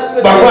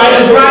 But right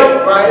is right,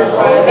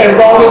 and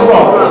wrong is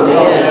wrong.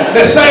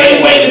 The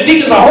same way the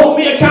deacons will hold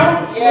me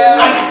accountable,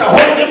 I get to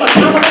hold them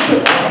accountable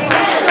too.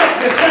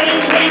 The same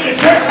way the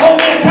church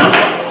hold me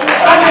accountable,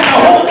 I get to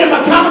hold them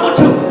accountable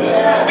too.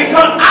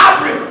 Because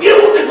I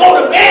refuse to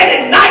go to bed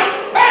at night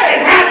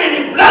and have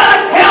any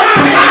blood help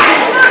to my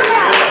hand.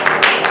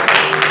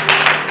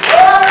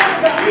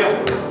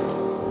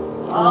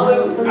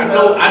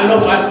 I know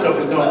my stuff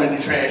is going in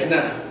the trash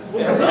now.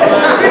 You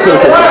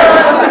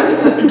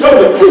told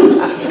the truth.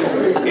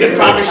 It's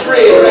probably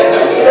shredded right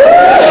now.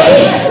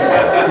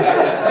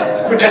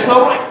 But that's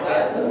all right.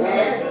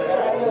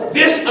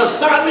 This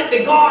assignment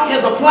that God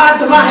has applied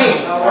to my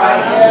hand,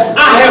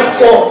 I have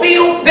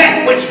fulfilled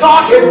that which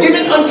God has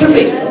given unto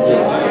me.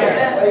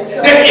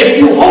 That if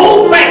you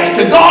hold fast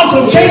to God's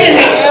unchanging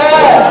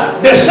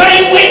hand, the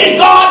same way that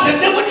God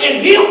delivered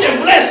and healed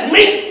and blessed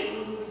me,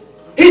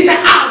 he said,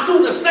 I'll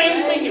do the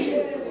same for you.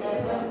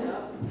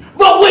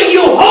 But when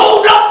you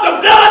hold up the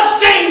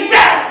blood-stained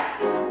banner,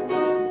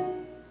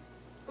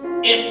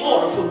 in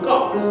order for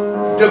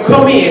God to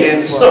come in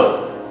and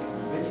sup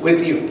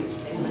with you.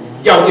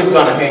 Y'all give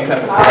God a hand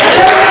clap.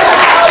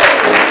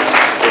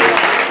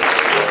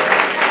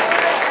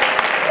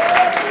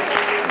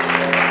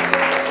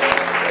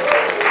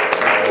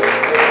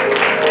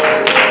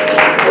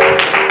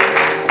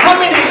 How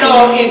many of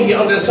y'all in here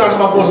under the sound of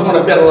my voice want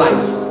a better life?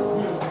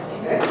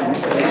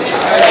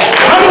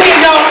 How many of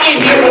y'all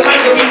in here would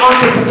like to be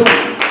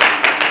entrepreneurs?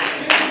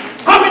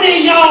 How many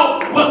of y'all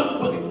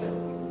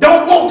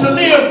don't want to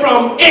live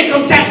from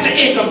income tax to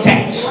income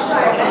tax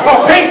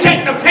or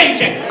paycheck to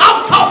paycheck?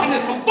 I'm talking to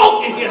some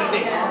folk in here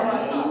today.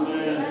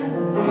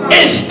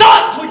 It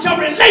starts with your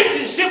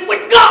relationship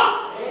with God.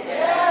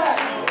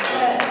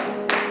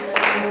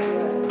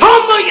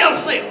 Humble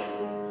yourself.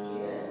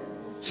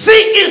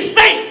 Seek his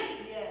face.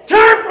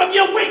 Turn from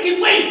your wicked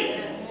ways.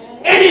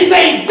 And he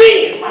say,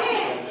 then.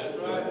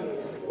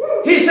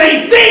 He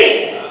say,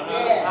 then.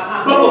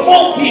 But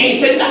before he ain't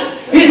said nothing.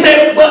 He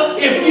said, but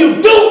if you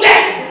do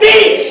that,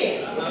 then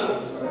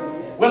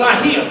will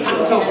I hear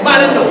some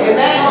mighty noise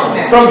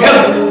from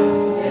heaven,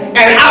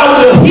 and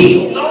I will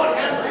heal. Lord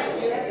have mercy.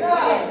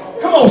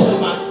 Come on,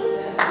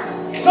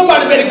 somebody.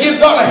 Somebody better give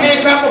God a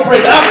hand clap of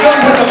praise. I've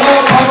done what the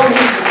Lord called me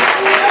to do.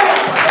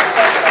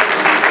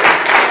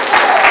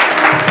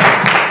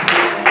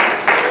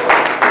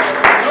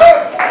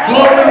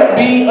 Glory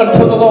be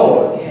unto the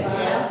Lord.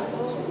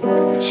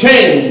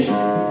 Change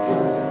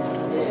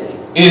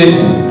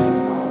is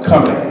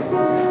coming.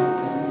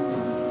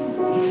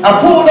 I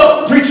pulled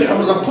up, preacher. I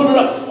was pulling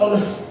up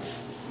on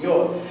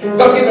your.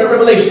 God gave me a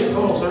revelation.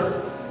 Come on,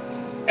 sir.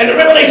 And the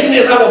revelation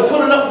is, I was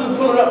pulling up.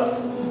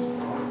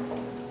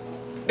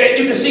 That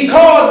you can see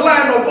cars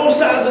lined on both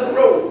sides of the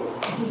road,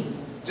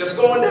 just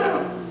going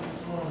down.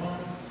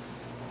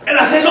 And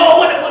I said,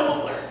 Lord,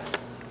 what?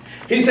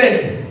 He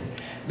said,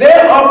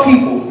 there are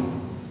people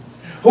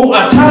who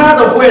are tired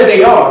of where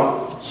they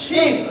are,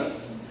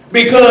 Jesus,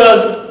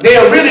 because they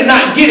are really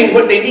not getting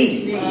what they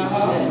need.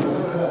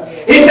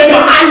 He said,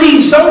 well, I need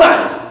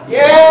somebody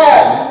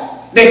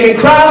that can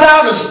cry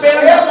loud and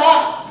spare me.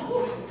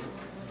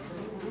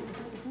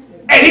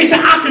 And he said,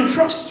 I can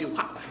trust you.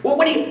 Well,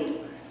 what do you?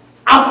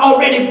 I've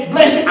already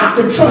blessed you. I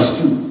can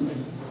trust you.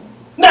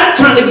 Not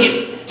trying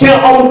to tell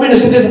all the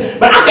business of this,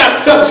 but I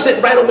got fellas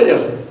sitting right over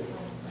there.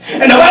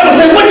 And the Bible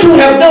says, what you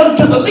have done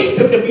to the least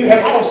of them, you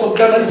have also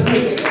done unto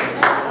me.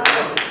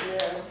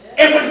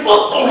 And when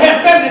folks don't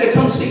have family to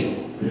come see,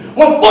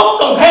 when folks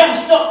don't have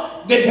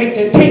stuff that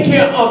take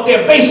care of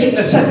their basic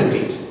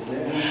necessities,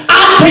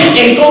 I take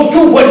and go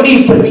do what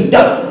needs to be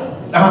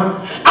done. I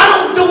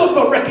don't do it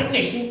for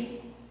recognition.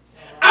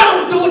 I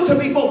don't do it to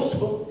be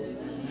boastful.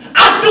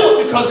 I do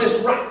it because it's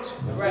right.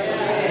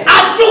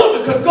 I do it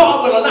because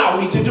God will allow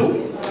me to do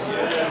it.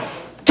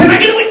 Can I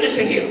get a witness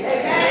in here?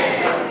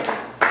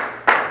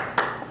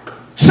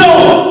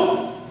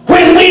 So,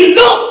 when we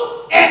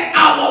look at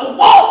our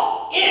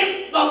walk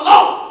in the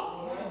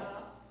Lord,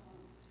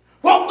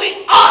 what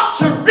we ought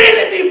to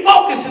really be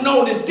focusing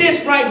on is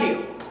this right here.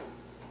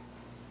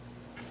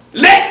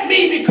 Let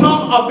me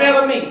become a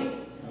better me.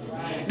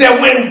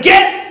 That when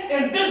guests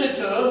and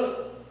visitors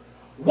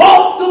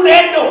walk through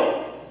that door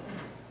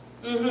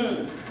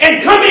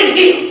and come in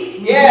here,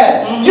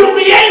 you'll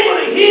be able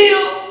to hear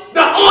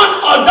the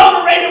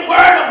unadulterated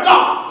word of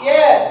God.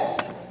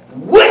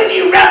 Wouldn't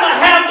you rather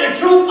have the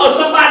truth or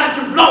somebody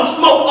to blow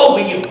smoke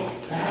over you?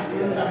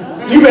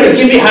 You better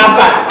give me a high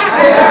five.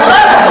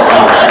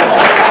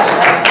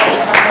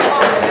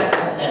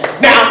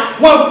 Now,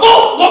 when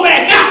folks go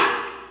back out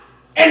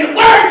and the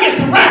word gets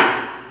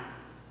around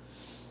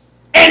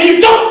and you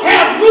don't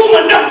have room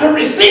enough to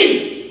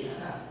receive,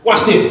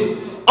 watch this.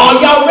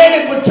 Are y'all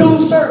ready for 2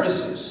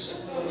 services?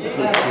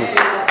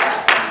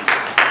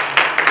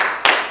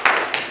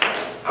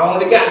 I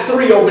only got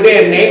 3 over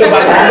there and ain't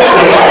nobody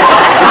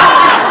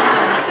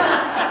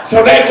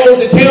So that goes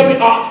to tell me,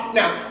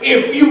 now,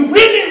 if you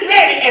really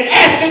ready and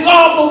asking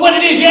God for what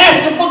it is you're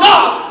asking for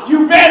God,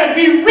 you better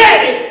be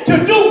ready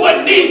to do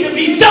what needs to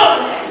be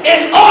done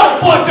in order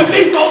for it to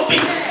be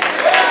fulfilled.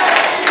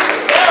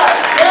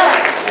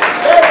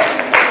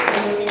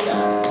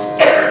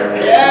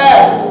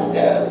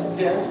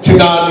 To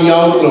God be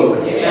all the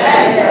glory.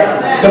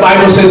 The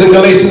Bible says in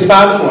Galatians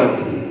 5:1,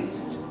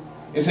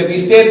 it said, be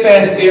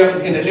steadfast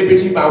there in the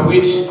liberty by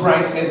which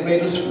Christ has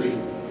made us free.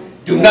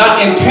 Do not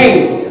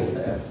entangle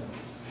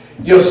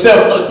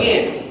yourself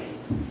again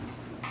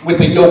with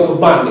the yoke of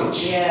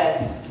bondage.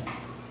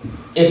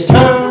 It's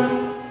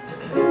time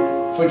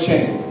for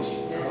change.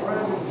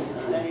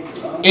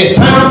 It's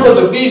time for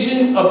the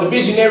vision of the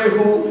visionary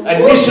who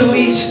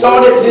initially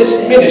started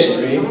this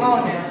ministry,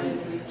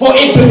 for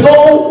it to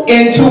go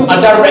into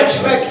a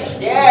direction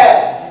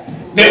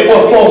that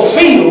will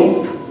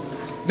fulfill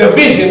the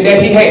vision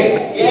that he had.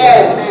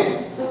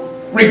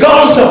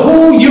 Regardless of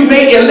who you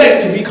may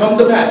elect to become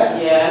the pastor.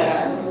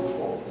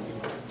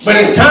 But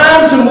it's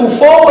time to move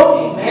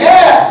forward.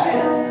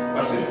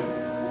 Watch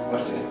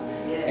this.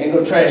 Ain't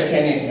no trash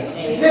can in here.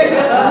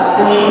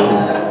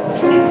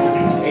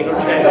 Ain't no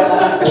trash.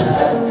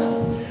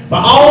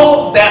 But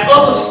all that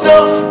other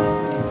stuff,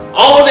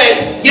 all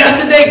that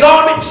yesterday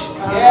garbage,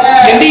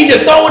 you need to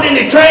throw it in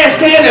the trash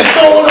can and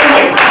throw it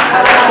away.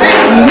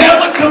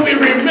 Never to be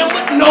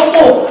remembered no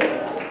more.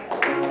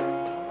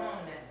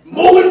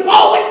 Moving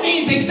forward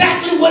means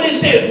exactly what it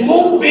says.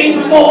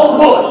 Moving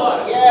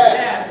forward.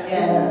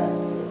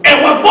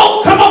 And when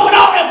folks come up with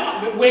all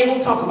that, we ain't going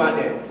to talk about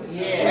that. We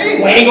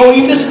ain't going to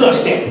even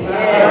discuss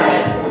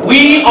that.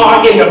 We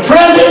are in the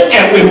present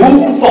and we're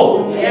moving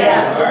forward.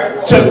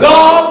 To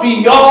God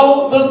be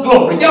all the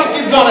glory. Y'all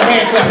give God a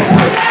hand clap.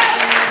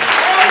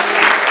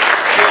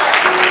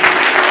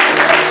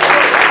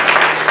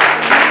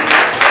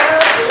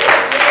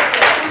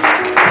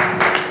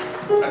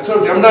 I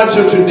told you, I'm not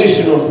your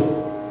traditional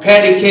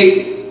patty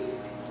cake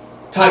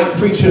type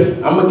preacher.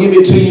 I'm going to give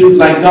it to you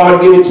like God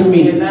gave it to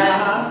me.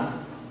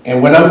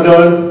 And when I'm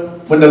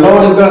done, when the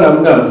Lord is done,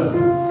 I'm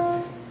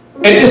done.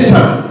 At this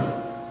time,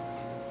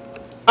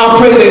 I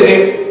pray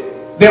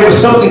that there was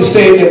something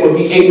said that would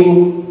be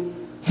able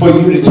for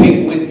you to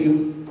take with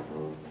you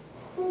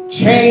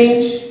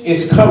change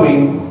is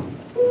coming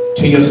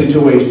to your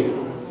situation.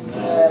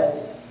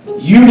 Yes.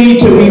 You need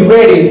to be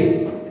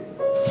ready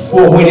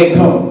for when it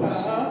comes.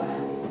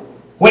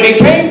 When it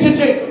came to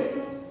Jacob,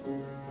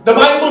 the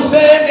Bible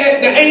said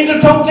that the angel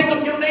told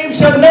Jacob, your name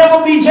shall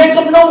never be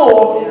Jacob no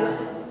more.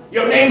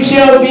 Your name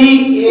shall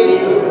be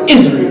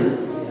Israel.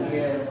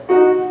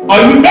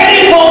 Are you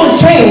ready for the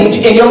change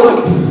in your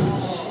life?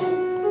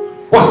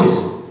 Watch this.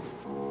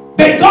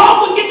 That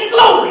God will get the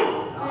glory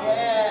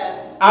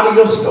out of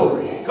your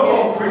story. Come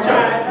on,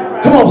 preacher.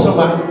 Come on,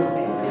 somebody.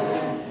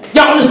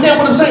 Y'all understand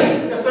what I'm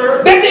saying? Yes,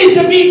 sir. There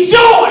needs to be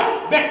joy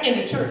back in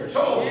the church.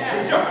 Come on,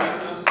 preacher.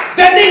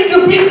 There needs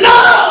to be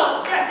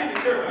love Back in the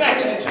church. back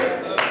in the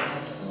church.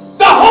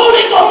 The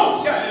Holy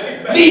Ghost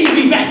need to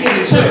be back in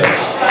the church.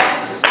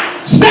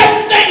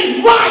 Set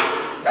things right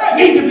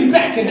need to be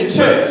back in the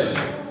church.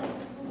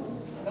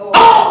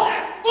 All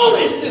that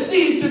foolishness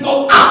needs to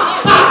go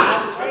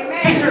outside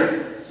the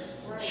church.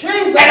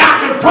 And I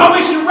can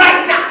promise you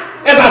right now,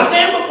 as I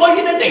stand before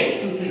you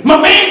today, my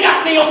man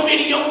got me on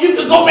video. You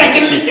can go back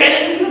and look at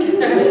it.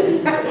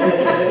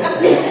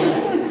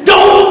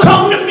 Don't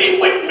come to me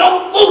with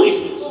no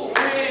foolishness.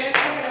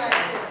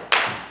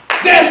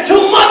 There's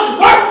too much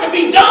work to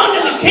be done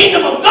in the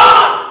kingdom of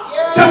God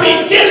to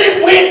be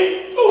dealing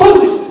with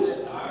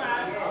foolishness.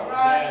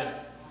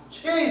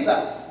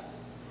 Jesus.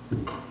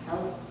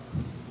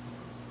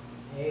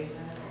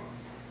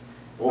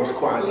 Oh, it's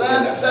quiet.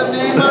 Bless the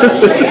name of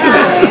Jesus.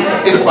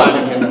 It's quiet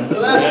in here now.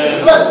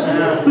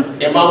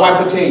 Bless. And my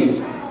wife will tell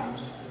you,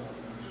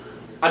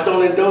 I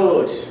don't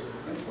indulge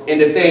in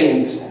the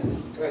things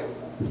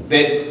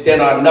that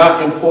are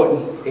not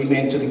important,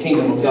 amen, to the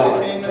kingdom of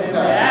God.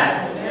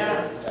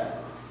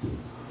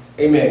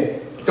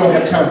 Amen. Don't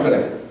have time for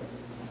that.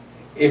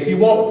 If you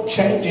want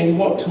change and you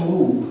want to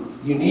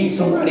move, you need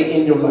somebody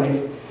in your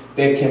life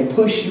that can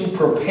push you,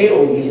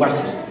 propel you. Watch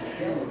this.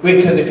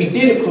 Because if he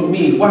did it for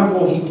me, why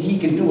won't he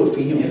can do it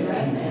for you?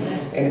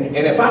 And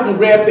if I can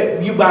grab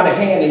you by the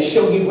hand and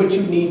show you what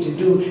you need to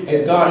do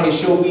as God has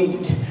showed me,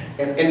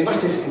 and watch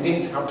this, and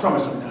then I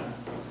promise I'm done.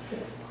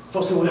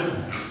 Folks say, well,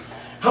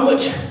 how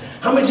much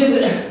is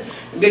it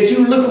that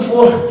you're looking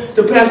for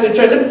to pastor the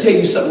church? Let me tell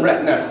you something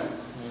right now.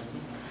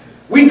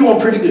 We doing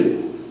pretty good.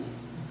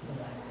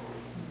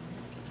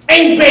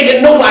 Ain't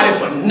begging nobody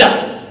for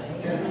nothing.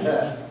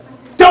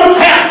 Don't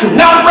have to.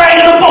 Not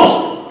bragging or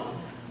boasting.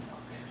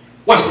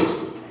 Watch this.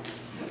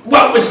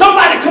 Well, when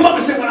somebody come up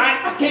and say, well,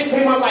 I can't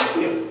pay my light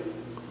bill,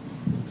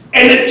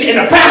 and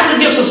the pastor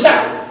gets a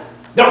salary.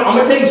 No, I'm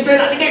going to tell you straight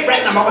out the gate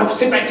right now. My wife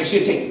sit back and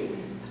she'll take it.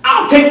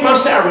 I'll take my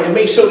salary and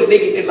make sure that they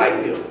get their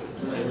light bill.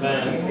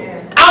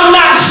 Amen. I'm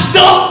not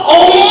stuck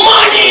on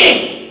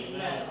money.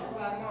 Amen.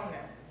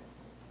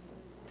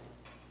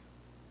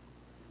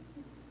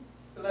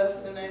 Bless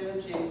the name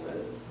of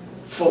Jesus.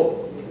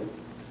 Folk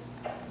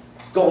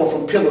going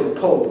from pillar to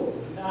pole.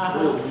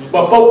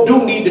 But folk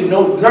do need to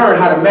learn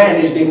how to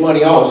manage their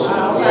money also.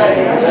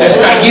 Let's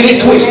not get it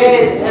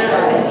twisted.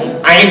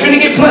 I ain't finna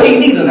get played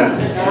neither now.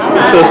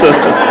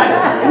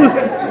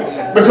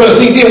 Because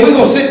see, then we're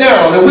going to sit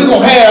down and we're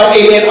going to have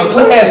a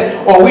class,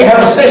 or we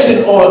have a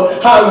session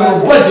on how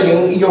you're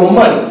budgeting your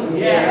money.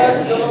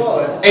 Bless the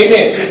Lord.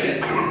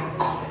 Amen.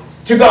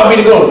 To God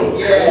be the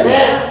glory.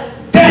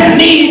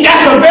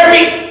 That's a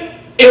very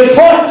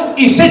important,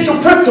 essential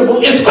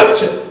principle in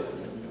Scripture.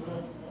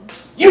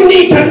 You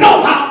need to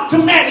know how to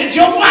manage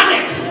your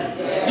finances.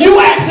 You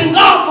asking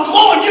God for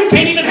more and you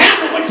can't even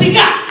handle what you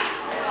got.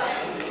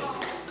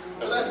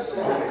 Bless the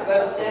Lord.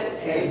 Bless the Lord.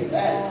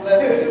 Amen. Bless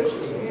the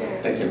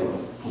Jesus. Thank you, Lord.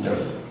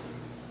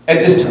 At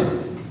this time,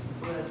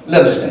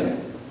 let us stand.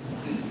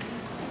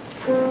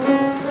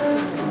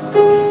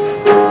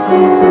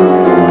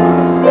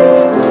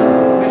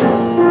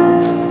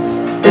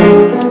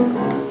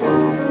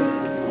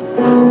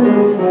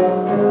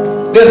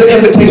 There's an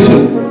invitation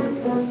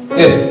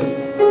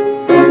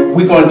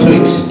we're going to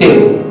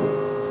extend.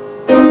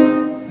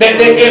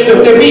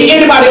 If there be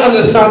anybody under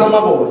the sound of my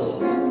voice,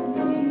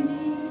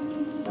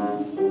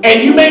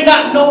 and you may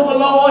not know the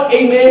Lord,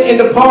 amen, in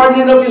the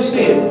pardoning of your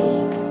sins,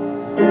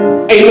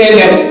 amen,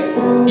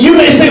 that you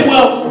may say,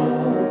 well,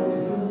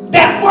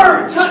 that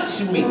word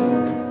touched me,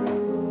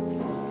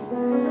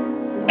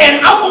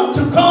 and I want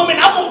to come and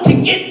I want to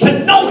get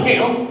to know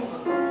him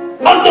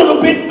a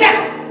little bit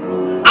better.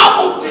 I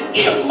want to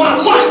give my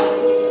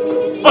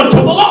life unto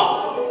the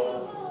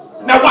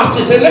Lord. Now watch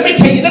this, and let me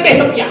tell you, let me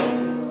help you out.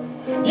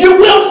 You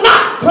will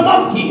not come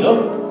up here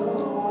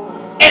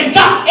and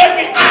dot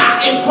every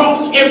I and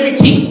cross every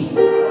T.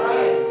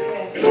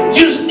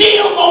 You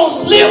still gonna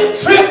slip,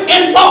 trip,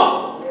 and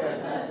fall.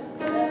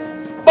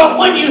 But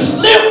when you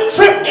slip,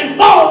 trip, and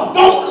fall,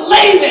 don't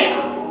lay there.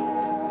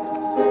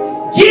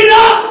 Get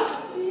up,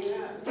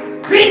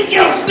 pick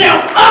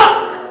yourself up,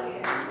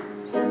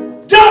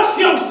 dust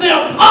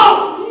yourself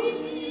off,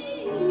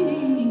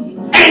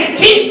 and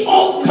keep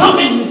on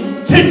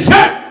coming to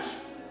church.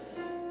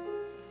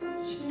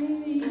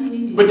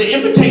 But the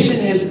invitation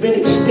has been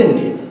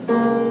extended.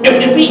 If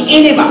there be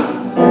anybody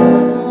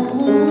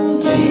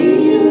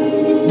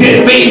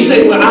Maybe you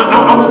say, well,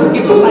 I want to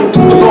give my life to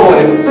the Lord,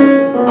 and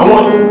I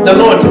want the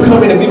Lord to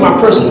come in and be my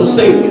personal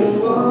Savior.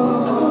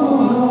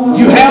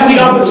 You have the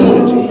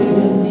opportunity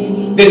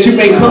that you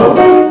may come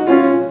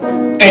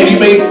and you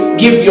may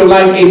give your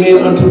life,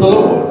 amen, unto the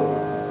Lord.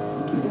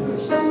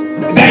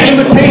 That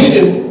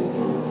invitation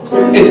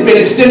has been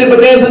extended, but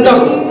there's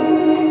another one.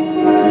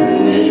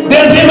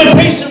 There's an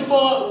invitation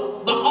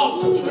for the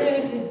altar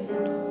prayer.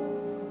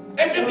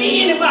 It could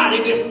be anybody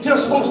that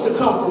just wants to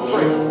come for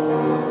prayer,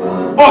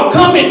 or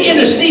come and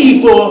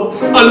intercede for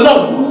a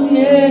loved one.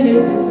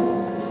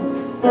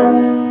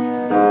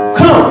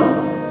 Come.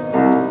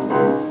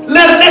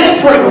 Let's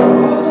pray.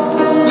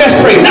 Let's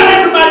pray. Not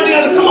everybody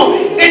there. Come on.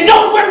 And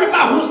don't worry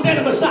about who's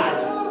standing beside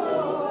you.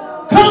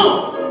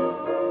 Come.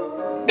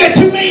 That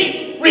you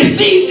may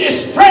receive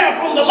this prayer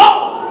from the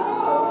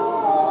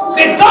Lord.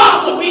 That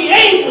God will be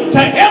able to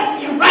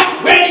help you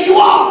right where you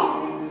are.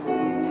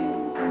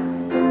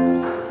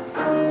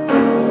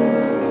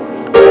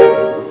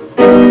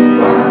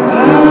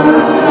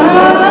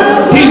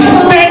 He's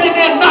standing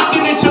there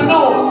knocking at your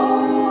door.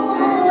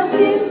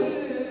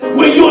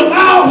 When you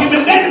allow him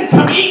and let him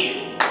come in,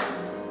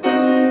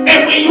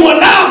 and when you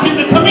allow him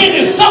to come in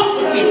and sup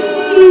with you,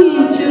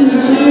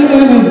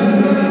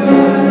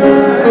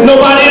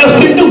 nobody else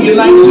can do you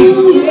like Jesus.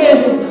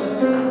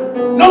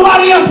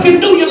 Nobody else can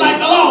do you like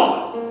the Lord.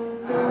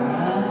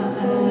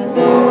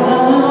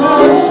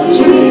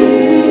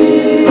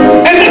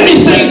 And let me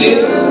say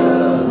this.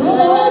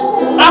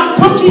 I've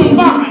come to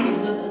find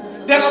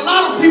that a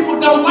lot of people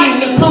don't like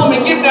to come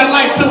and give their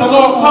life to the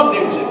Lord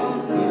publicly.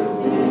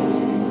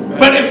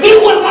 But if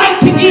you would like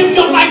to give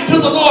your life to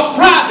the Lord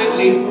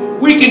privately,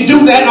 we can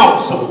do that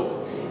also.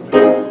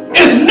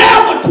 It's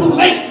never too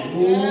late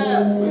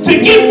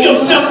to give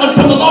yourself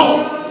unto the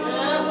Lord.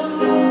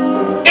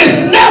 It's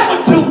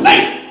never too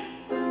late.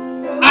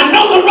 I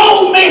know the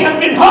road may have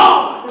been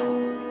hard.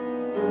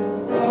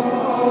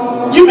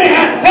 You may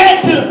have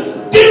had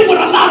to deal with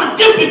a lot of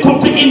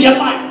difficulty in your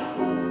life.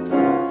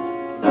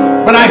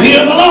 But I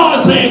hear the Lord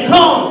saying,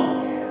 come,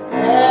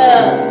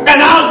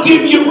 and I'll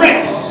give you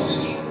rest.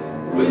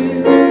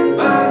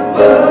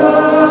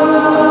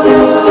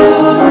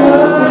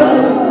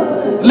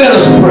 Let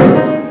us pray.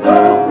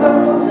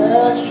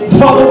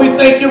 Father, we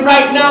thank you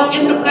right now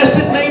in the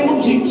blessed name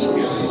of Jesus.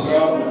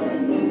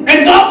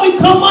 And God, we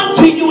come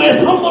unto you as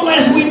humble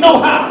as we know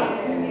how.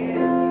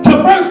 To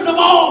first of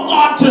all,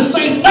 God, to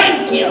say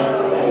thank you.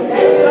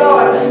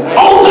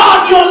 Oh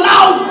God, you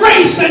allow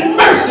grace and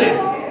mercy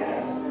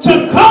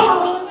to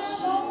cover us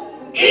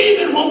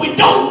even when we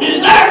don't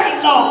deserve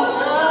it, Lord.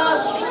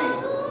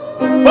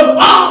 But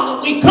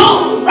Father, we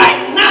come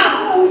right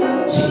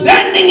now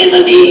standing in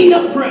the need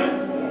of prayer.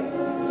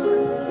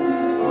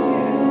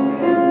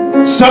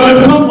 Some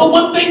have come for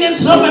one thing and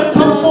some have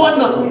come for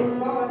another.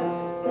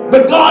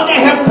 But God, they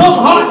have come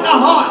heart to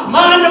heart,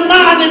 mind to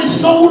mind, and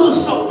soul to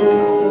soul.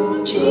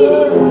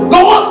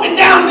 Go up and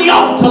down the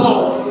altar,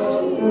 Lord.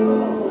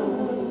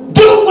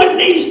 Do what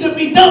needs to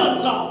be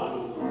done, Lord.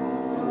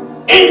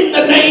 In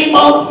the name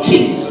of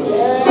Jesus.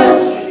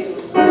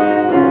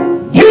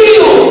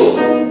 Heal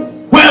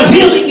where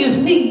healing is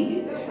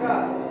needed.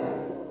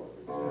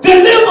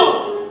 Deliver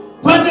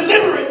where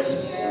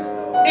deliverance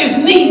is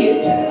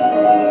needed.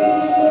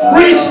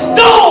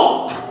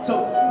 Restore to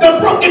the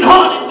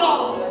brokenhearted, God.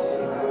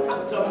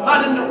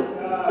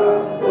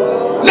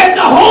 Let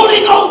the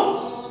Holy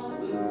Ghost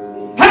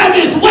have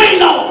his way,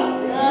 Lord.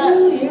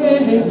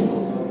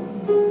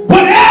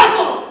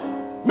 Whatever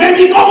may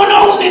be going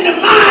on in the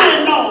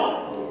mind,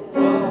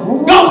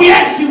 Lord, God, we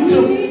ask you to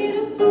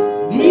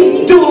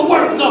do a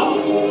work, God.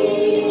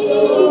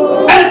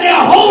 As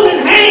they're holding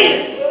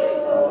hands,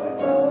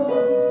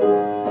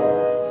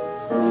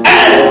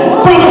 as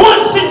from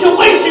one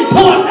situation to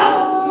another,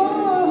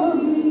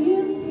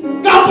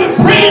 God, we're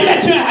praying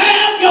that you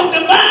have your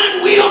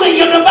divine will and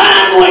your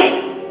divine way.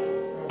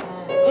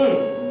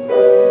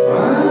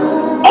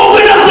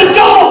 Open up the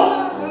door.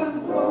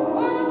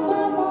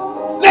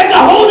 Let the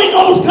Holy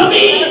Ghost come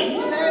in.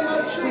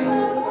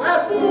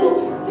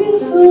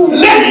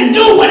 Let it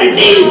do what it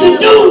needs to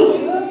do.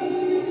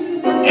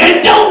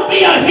 And don't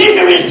be a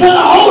hindrance to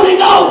the Holy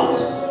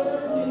Ghost.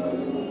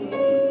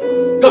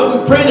 God,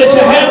 we pray that you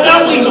have thy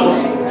way, Lord.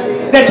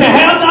 That you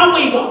have thy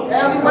way, God.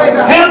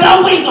 Have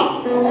thy way,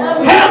 God.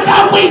 Have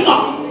thy way,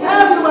 God.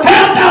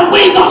 Have thy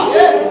way, God.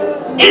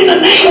 In the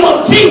name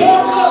of Jesus.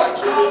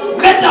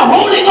 Let the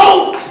Holy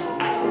Ghost.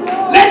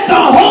 Let the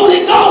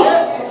Holy Ghost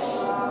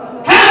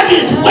have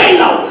his way,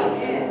 Lord.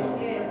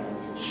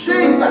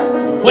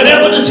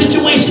 Whatever the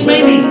situation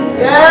may be.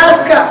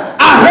 Yes, God.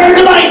 I heard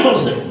the Bible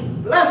say,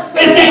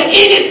 is there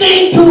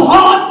anything too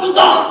hard for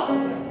God?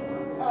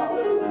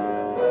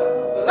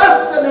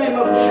 Bless the name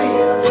of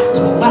Jesus.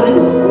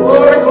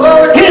 Glory,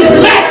 glory. His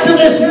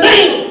matchless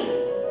name.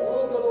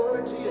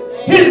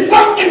 His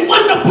working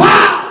wonder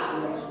power.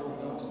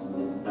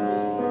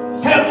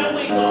 Have your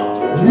way, God.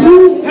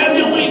 Have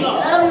your way, God.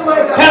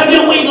 Have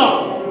your way,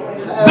 God.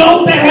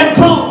 Those that have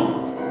come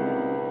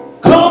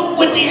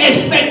with the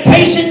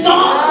expectation,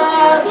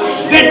 God,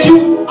 that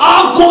you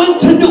are going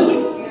to do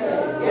it.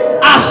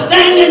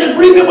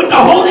 the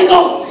Holy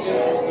Ghost.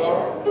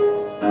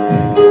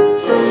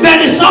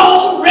 That it's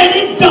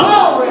already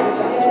done.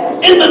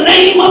 In the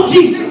name of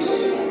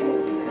Jesus.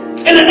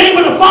 In the name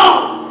of the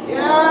Father.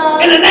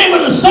 In the name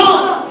of the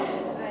Son.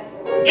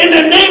 In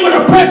the name of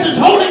the precious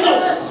Holy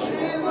Ghost.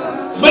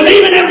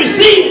 Believing and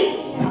receiving.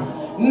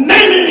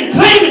 Naming it and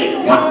claiming it.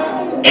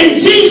 In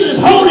Jesus'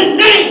 holy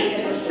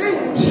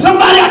name.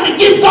 Somebody have to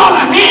give God a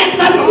hand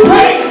clap and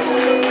pray.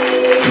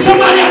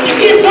 Somebody have to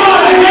give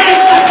God a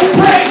hand clap and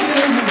pray.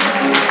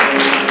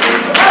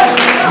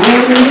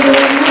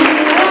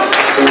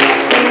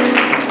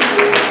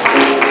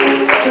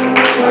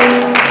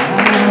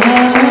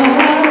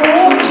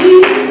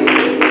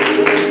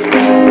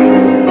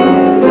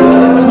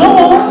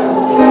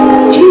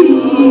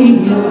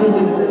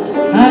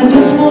 I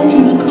just want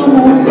you to come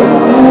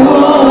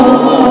on.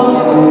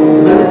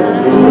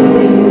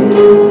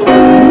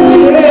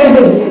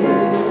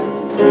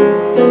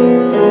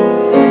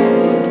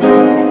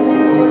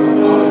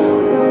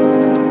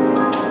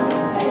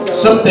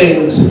 Some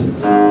things,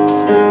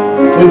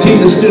 when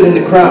Jesus stood in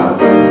the crowd,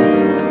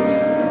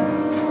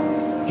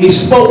 he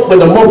spoke where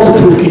the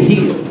multitude could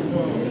hear.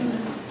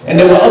 And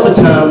there were other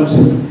times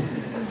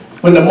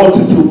when the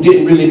multitude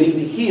didn't really need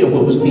to hear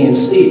what was being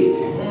said.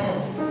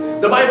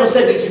 The Bible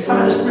said that you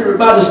try the Spirit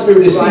by the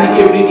Spirit to see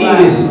if it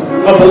is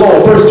of the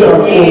Lord. 1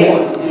 John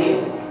 4:1.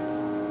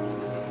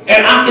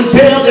 And I can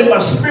tell in my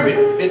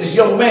spirit that this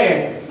young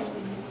man,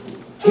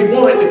 he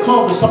wanted to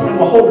come to something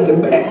that was holding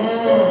him back.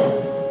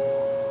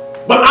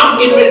 But I'm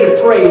getting ready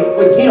to pray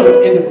with him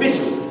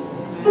individually.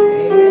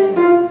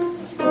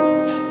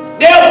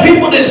 There are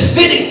people that are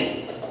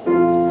sitting,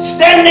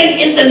 standing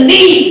in the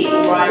need,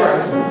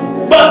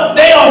 but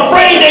they are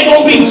afraid they're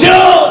going to be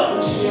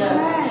judged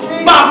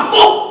by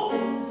folk.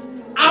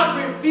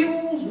 I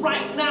refuse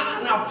right now,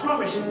 and I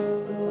promise you,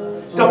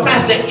 to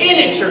pastor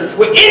any church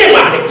where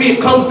anybody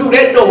comes through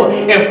that door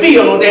and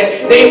feel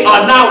that they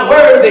are not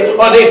worthy,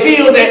 or they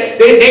feel that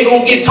they're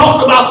going to get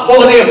talked about,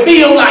 or they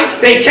feel like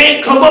they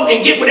can't come up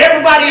and get what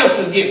everybody else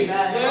is getting.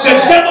 The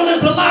devil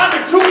is a lie,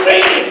 the truth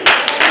ain't it.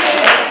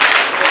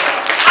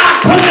 I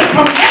come to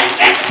combat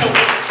that to it.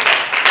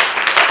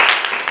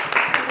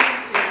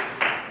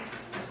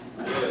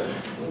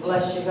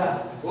 Bless you,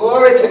 God.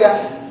 Glory to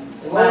God. In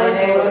the mighty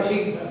name of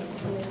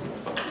Jesus.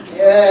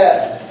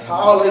 Yes.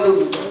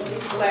 Hallelujah.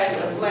 Bless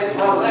him, bless him,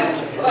 bless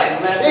him, bless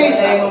him. In the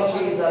name of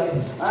Jesus.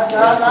 My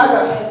God, my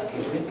God.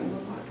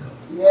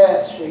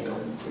 Yes, Jesus.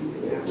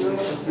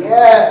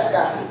 Yes,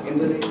 God. In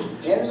the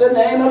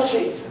name of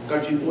Jesus.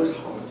 God, you know it's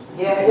hard.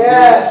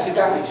 Yes,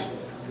 God.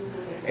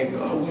 And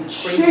God, we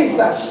pray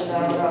Jesus.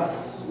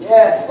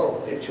 Yes,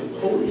 Lord. that your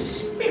Holy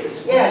Spirit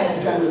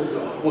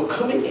will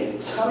come in.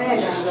 Come in,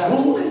 God.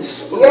 Rule and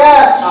spirit.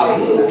 Yes,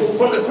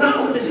 from the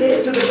crown of his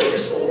head to the very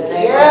sole of his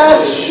feet.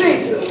 yes,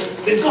 Jesus.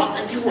 The God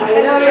that you are.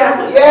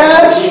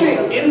 Yes,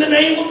 Jesus. In the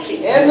name of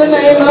Jesus. In the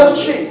name of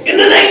Jesus. In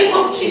the name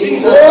of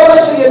Jesus. Glory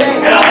to your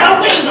name. And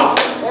I'll wait on.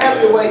 Have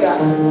your way, God.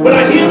 But I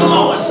hear the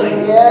Lord say,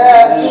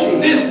 Yes,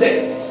 Jesus. this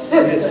day,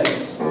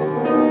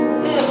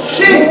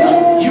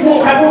 Jesus. you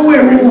won't have to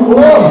worry.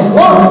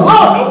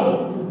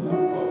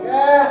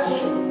 Yes,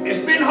 Jesus. It's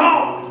been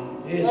hard.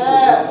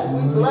 Yes, we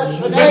bless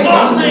your But name.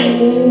 God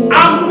saying,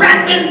 I'm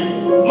wrapping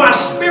my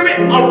spirit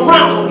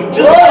around you.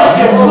 Just like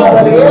your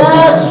clothing.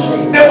 Yes,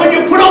 Jesus. That when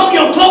you put on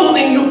your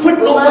clothing, you put on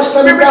the Bless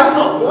him, spirit God.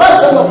 of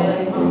Bless him, Lord.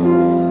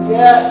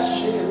 Yes,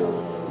 Jesus.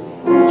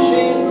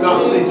 Jesus.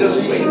 God said, just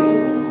wait.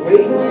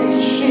 Wait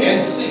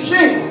and see.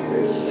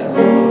 Jesus.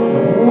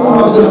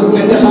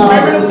 And the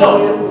spirit of God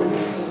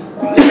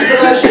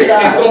Bless you,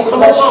 God. is going to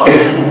come upon you.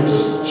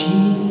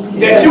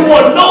 That you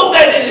will know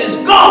that it is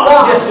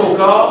God. Yes, oh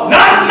God.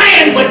 Not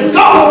man, but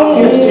God.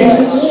 Yes,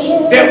 Jesus.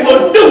 That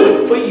will do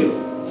it for you.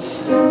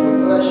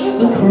 Bless you.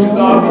 To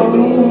God be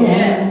the glory.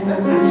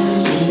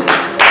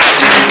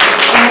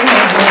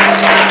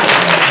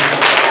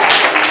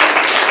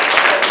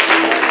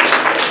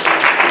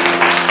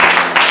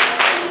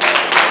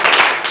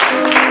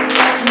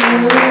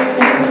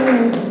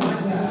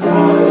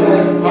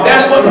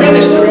 That's what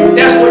ministry,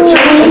 that's what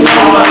church is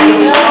all about.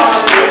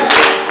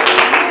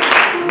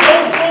 No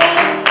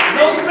form,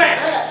 no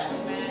fashion,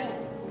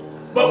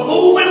 but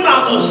moving by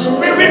the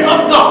Spirit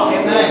of God.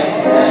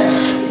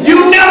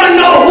 You never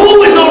know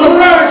who is on the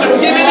verge of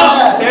giving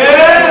up.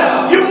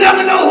 Yeah. You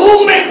never know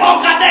who may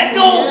walk out that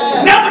door,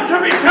 never to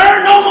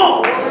return no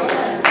more.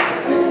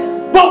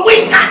 But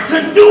we got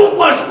to do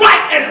what's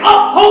right and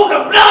uphold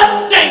the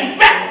blood-stained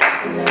back.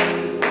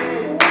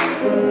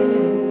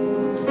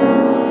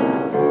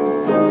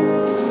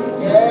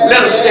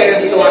 Let us stand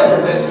so I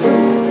can listen.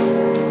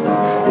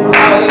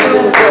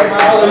 Hallelujah.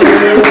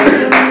 Hallelujah.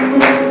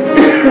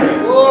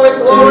 Glory,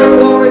 glory,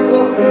 glory,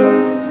 glory.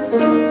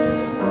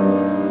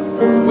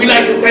 We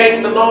like to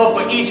thank the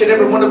Lord for each and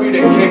every one of you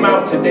that came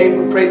out today.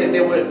 We pray that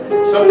there was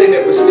something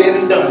that was said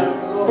and done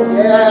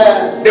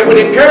Yes. that would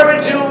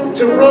encourage you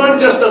to run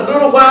just a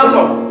little while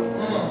longer.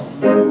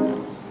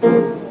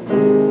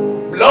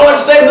 Lord,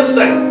 say the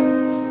same.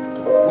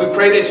 We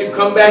pray that you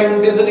come back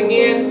and visit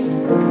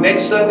again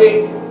next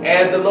Sunday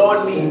as the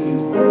Lord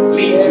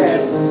leads you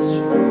to.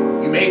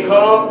 may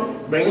come,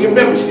 bring your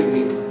membership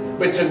here.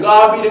 But to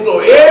God be the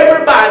glory.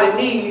 Everybody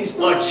needs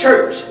a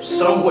church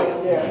somewhere.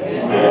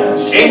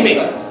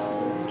 Amen.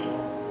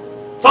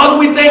 Father,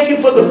 we thank you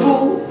for the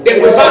food that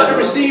we're about to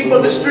receive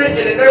for the strength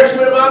and the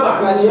nourishment of our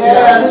bodies.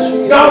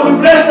 God, we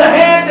bless the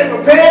hand that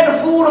prepared the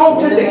food on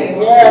today.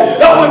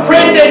 God, we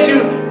pray that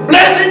you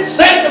bless it,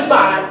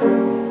 sanctify it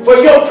for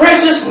your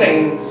precious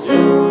name.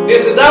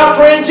 This is our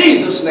prayer in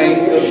Jesus' name.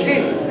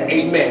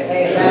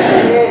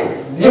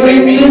 Amen. You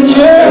may be in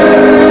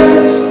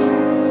church.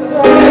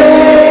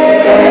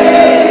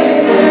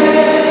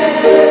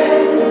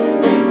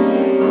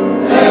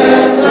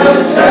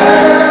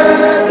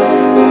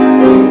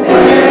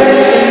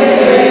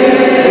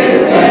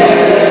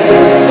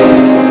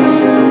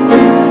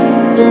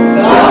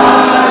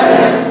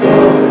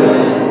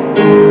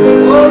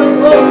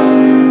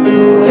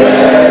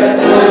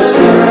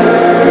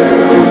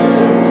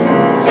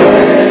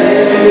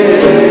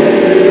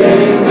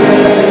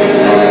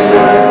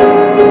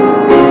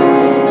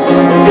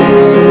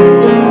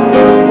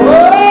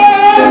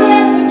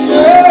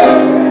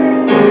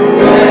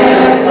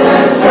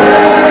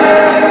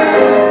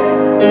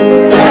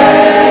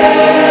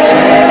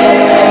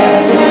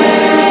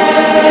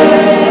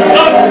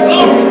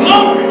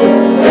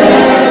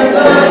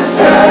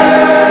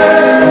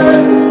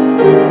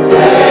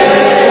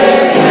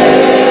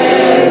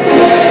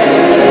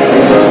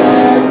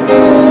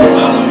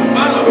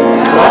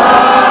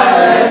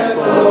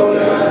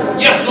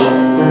 Yes, Lord.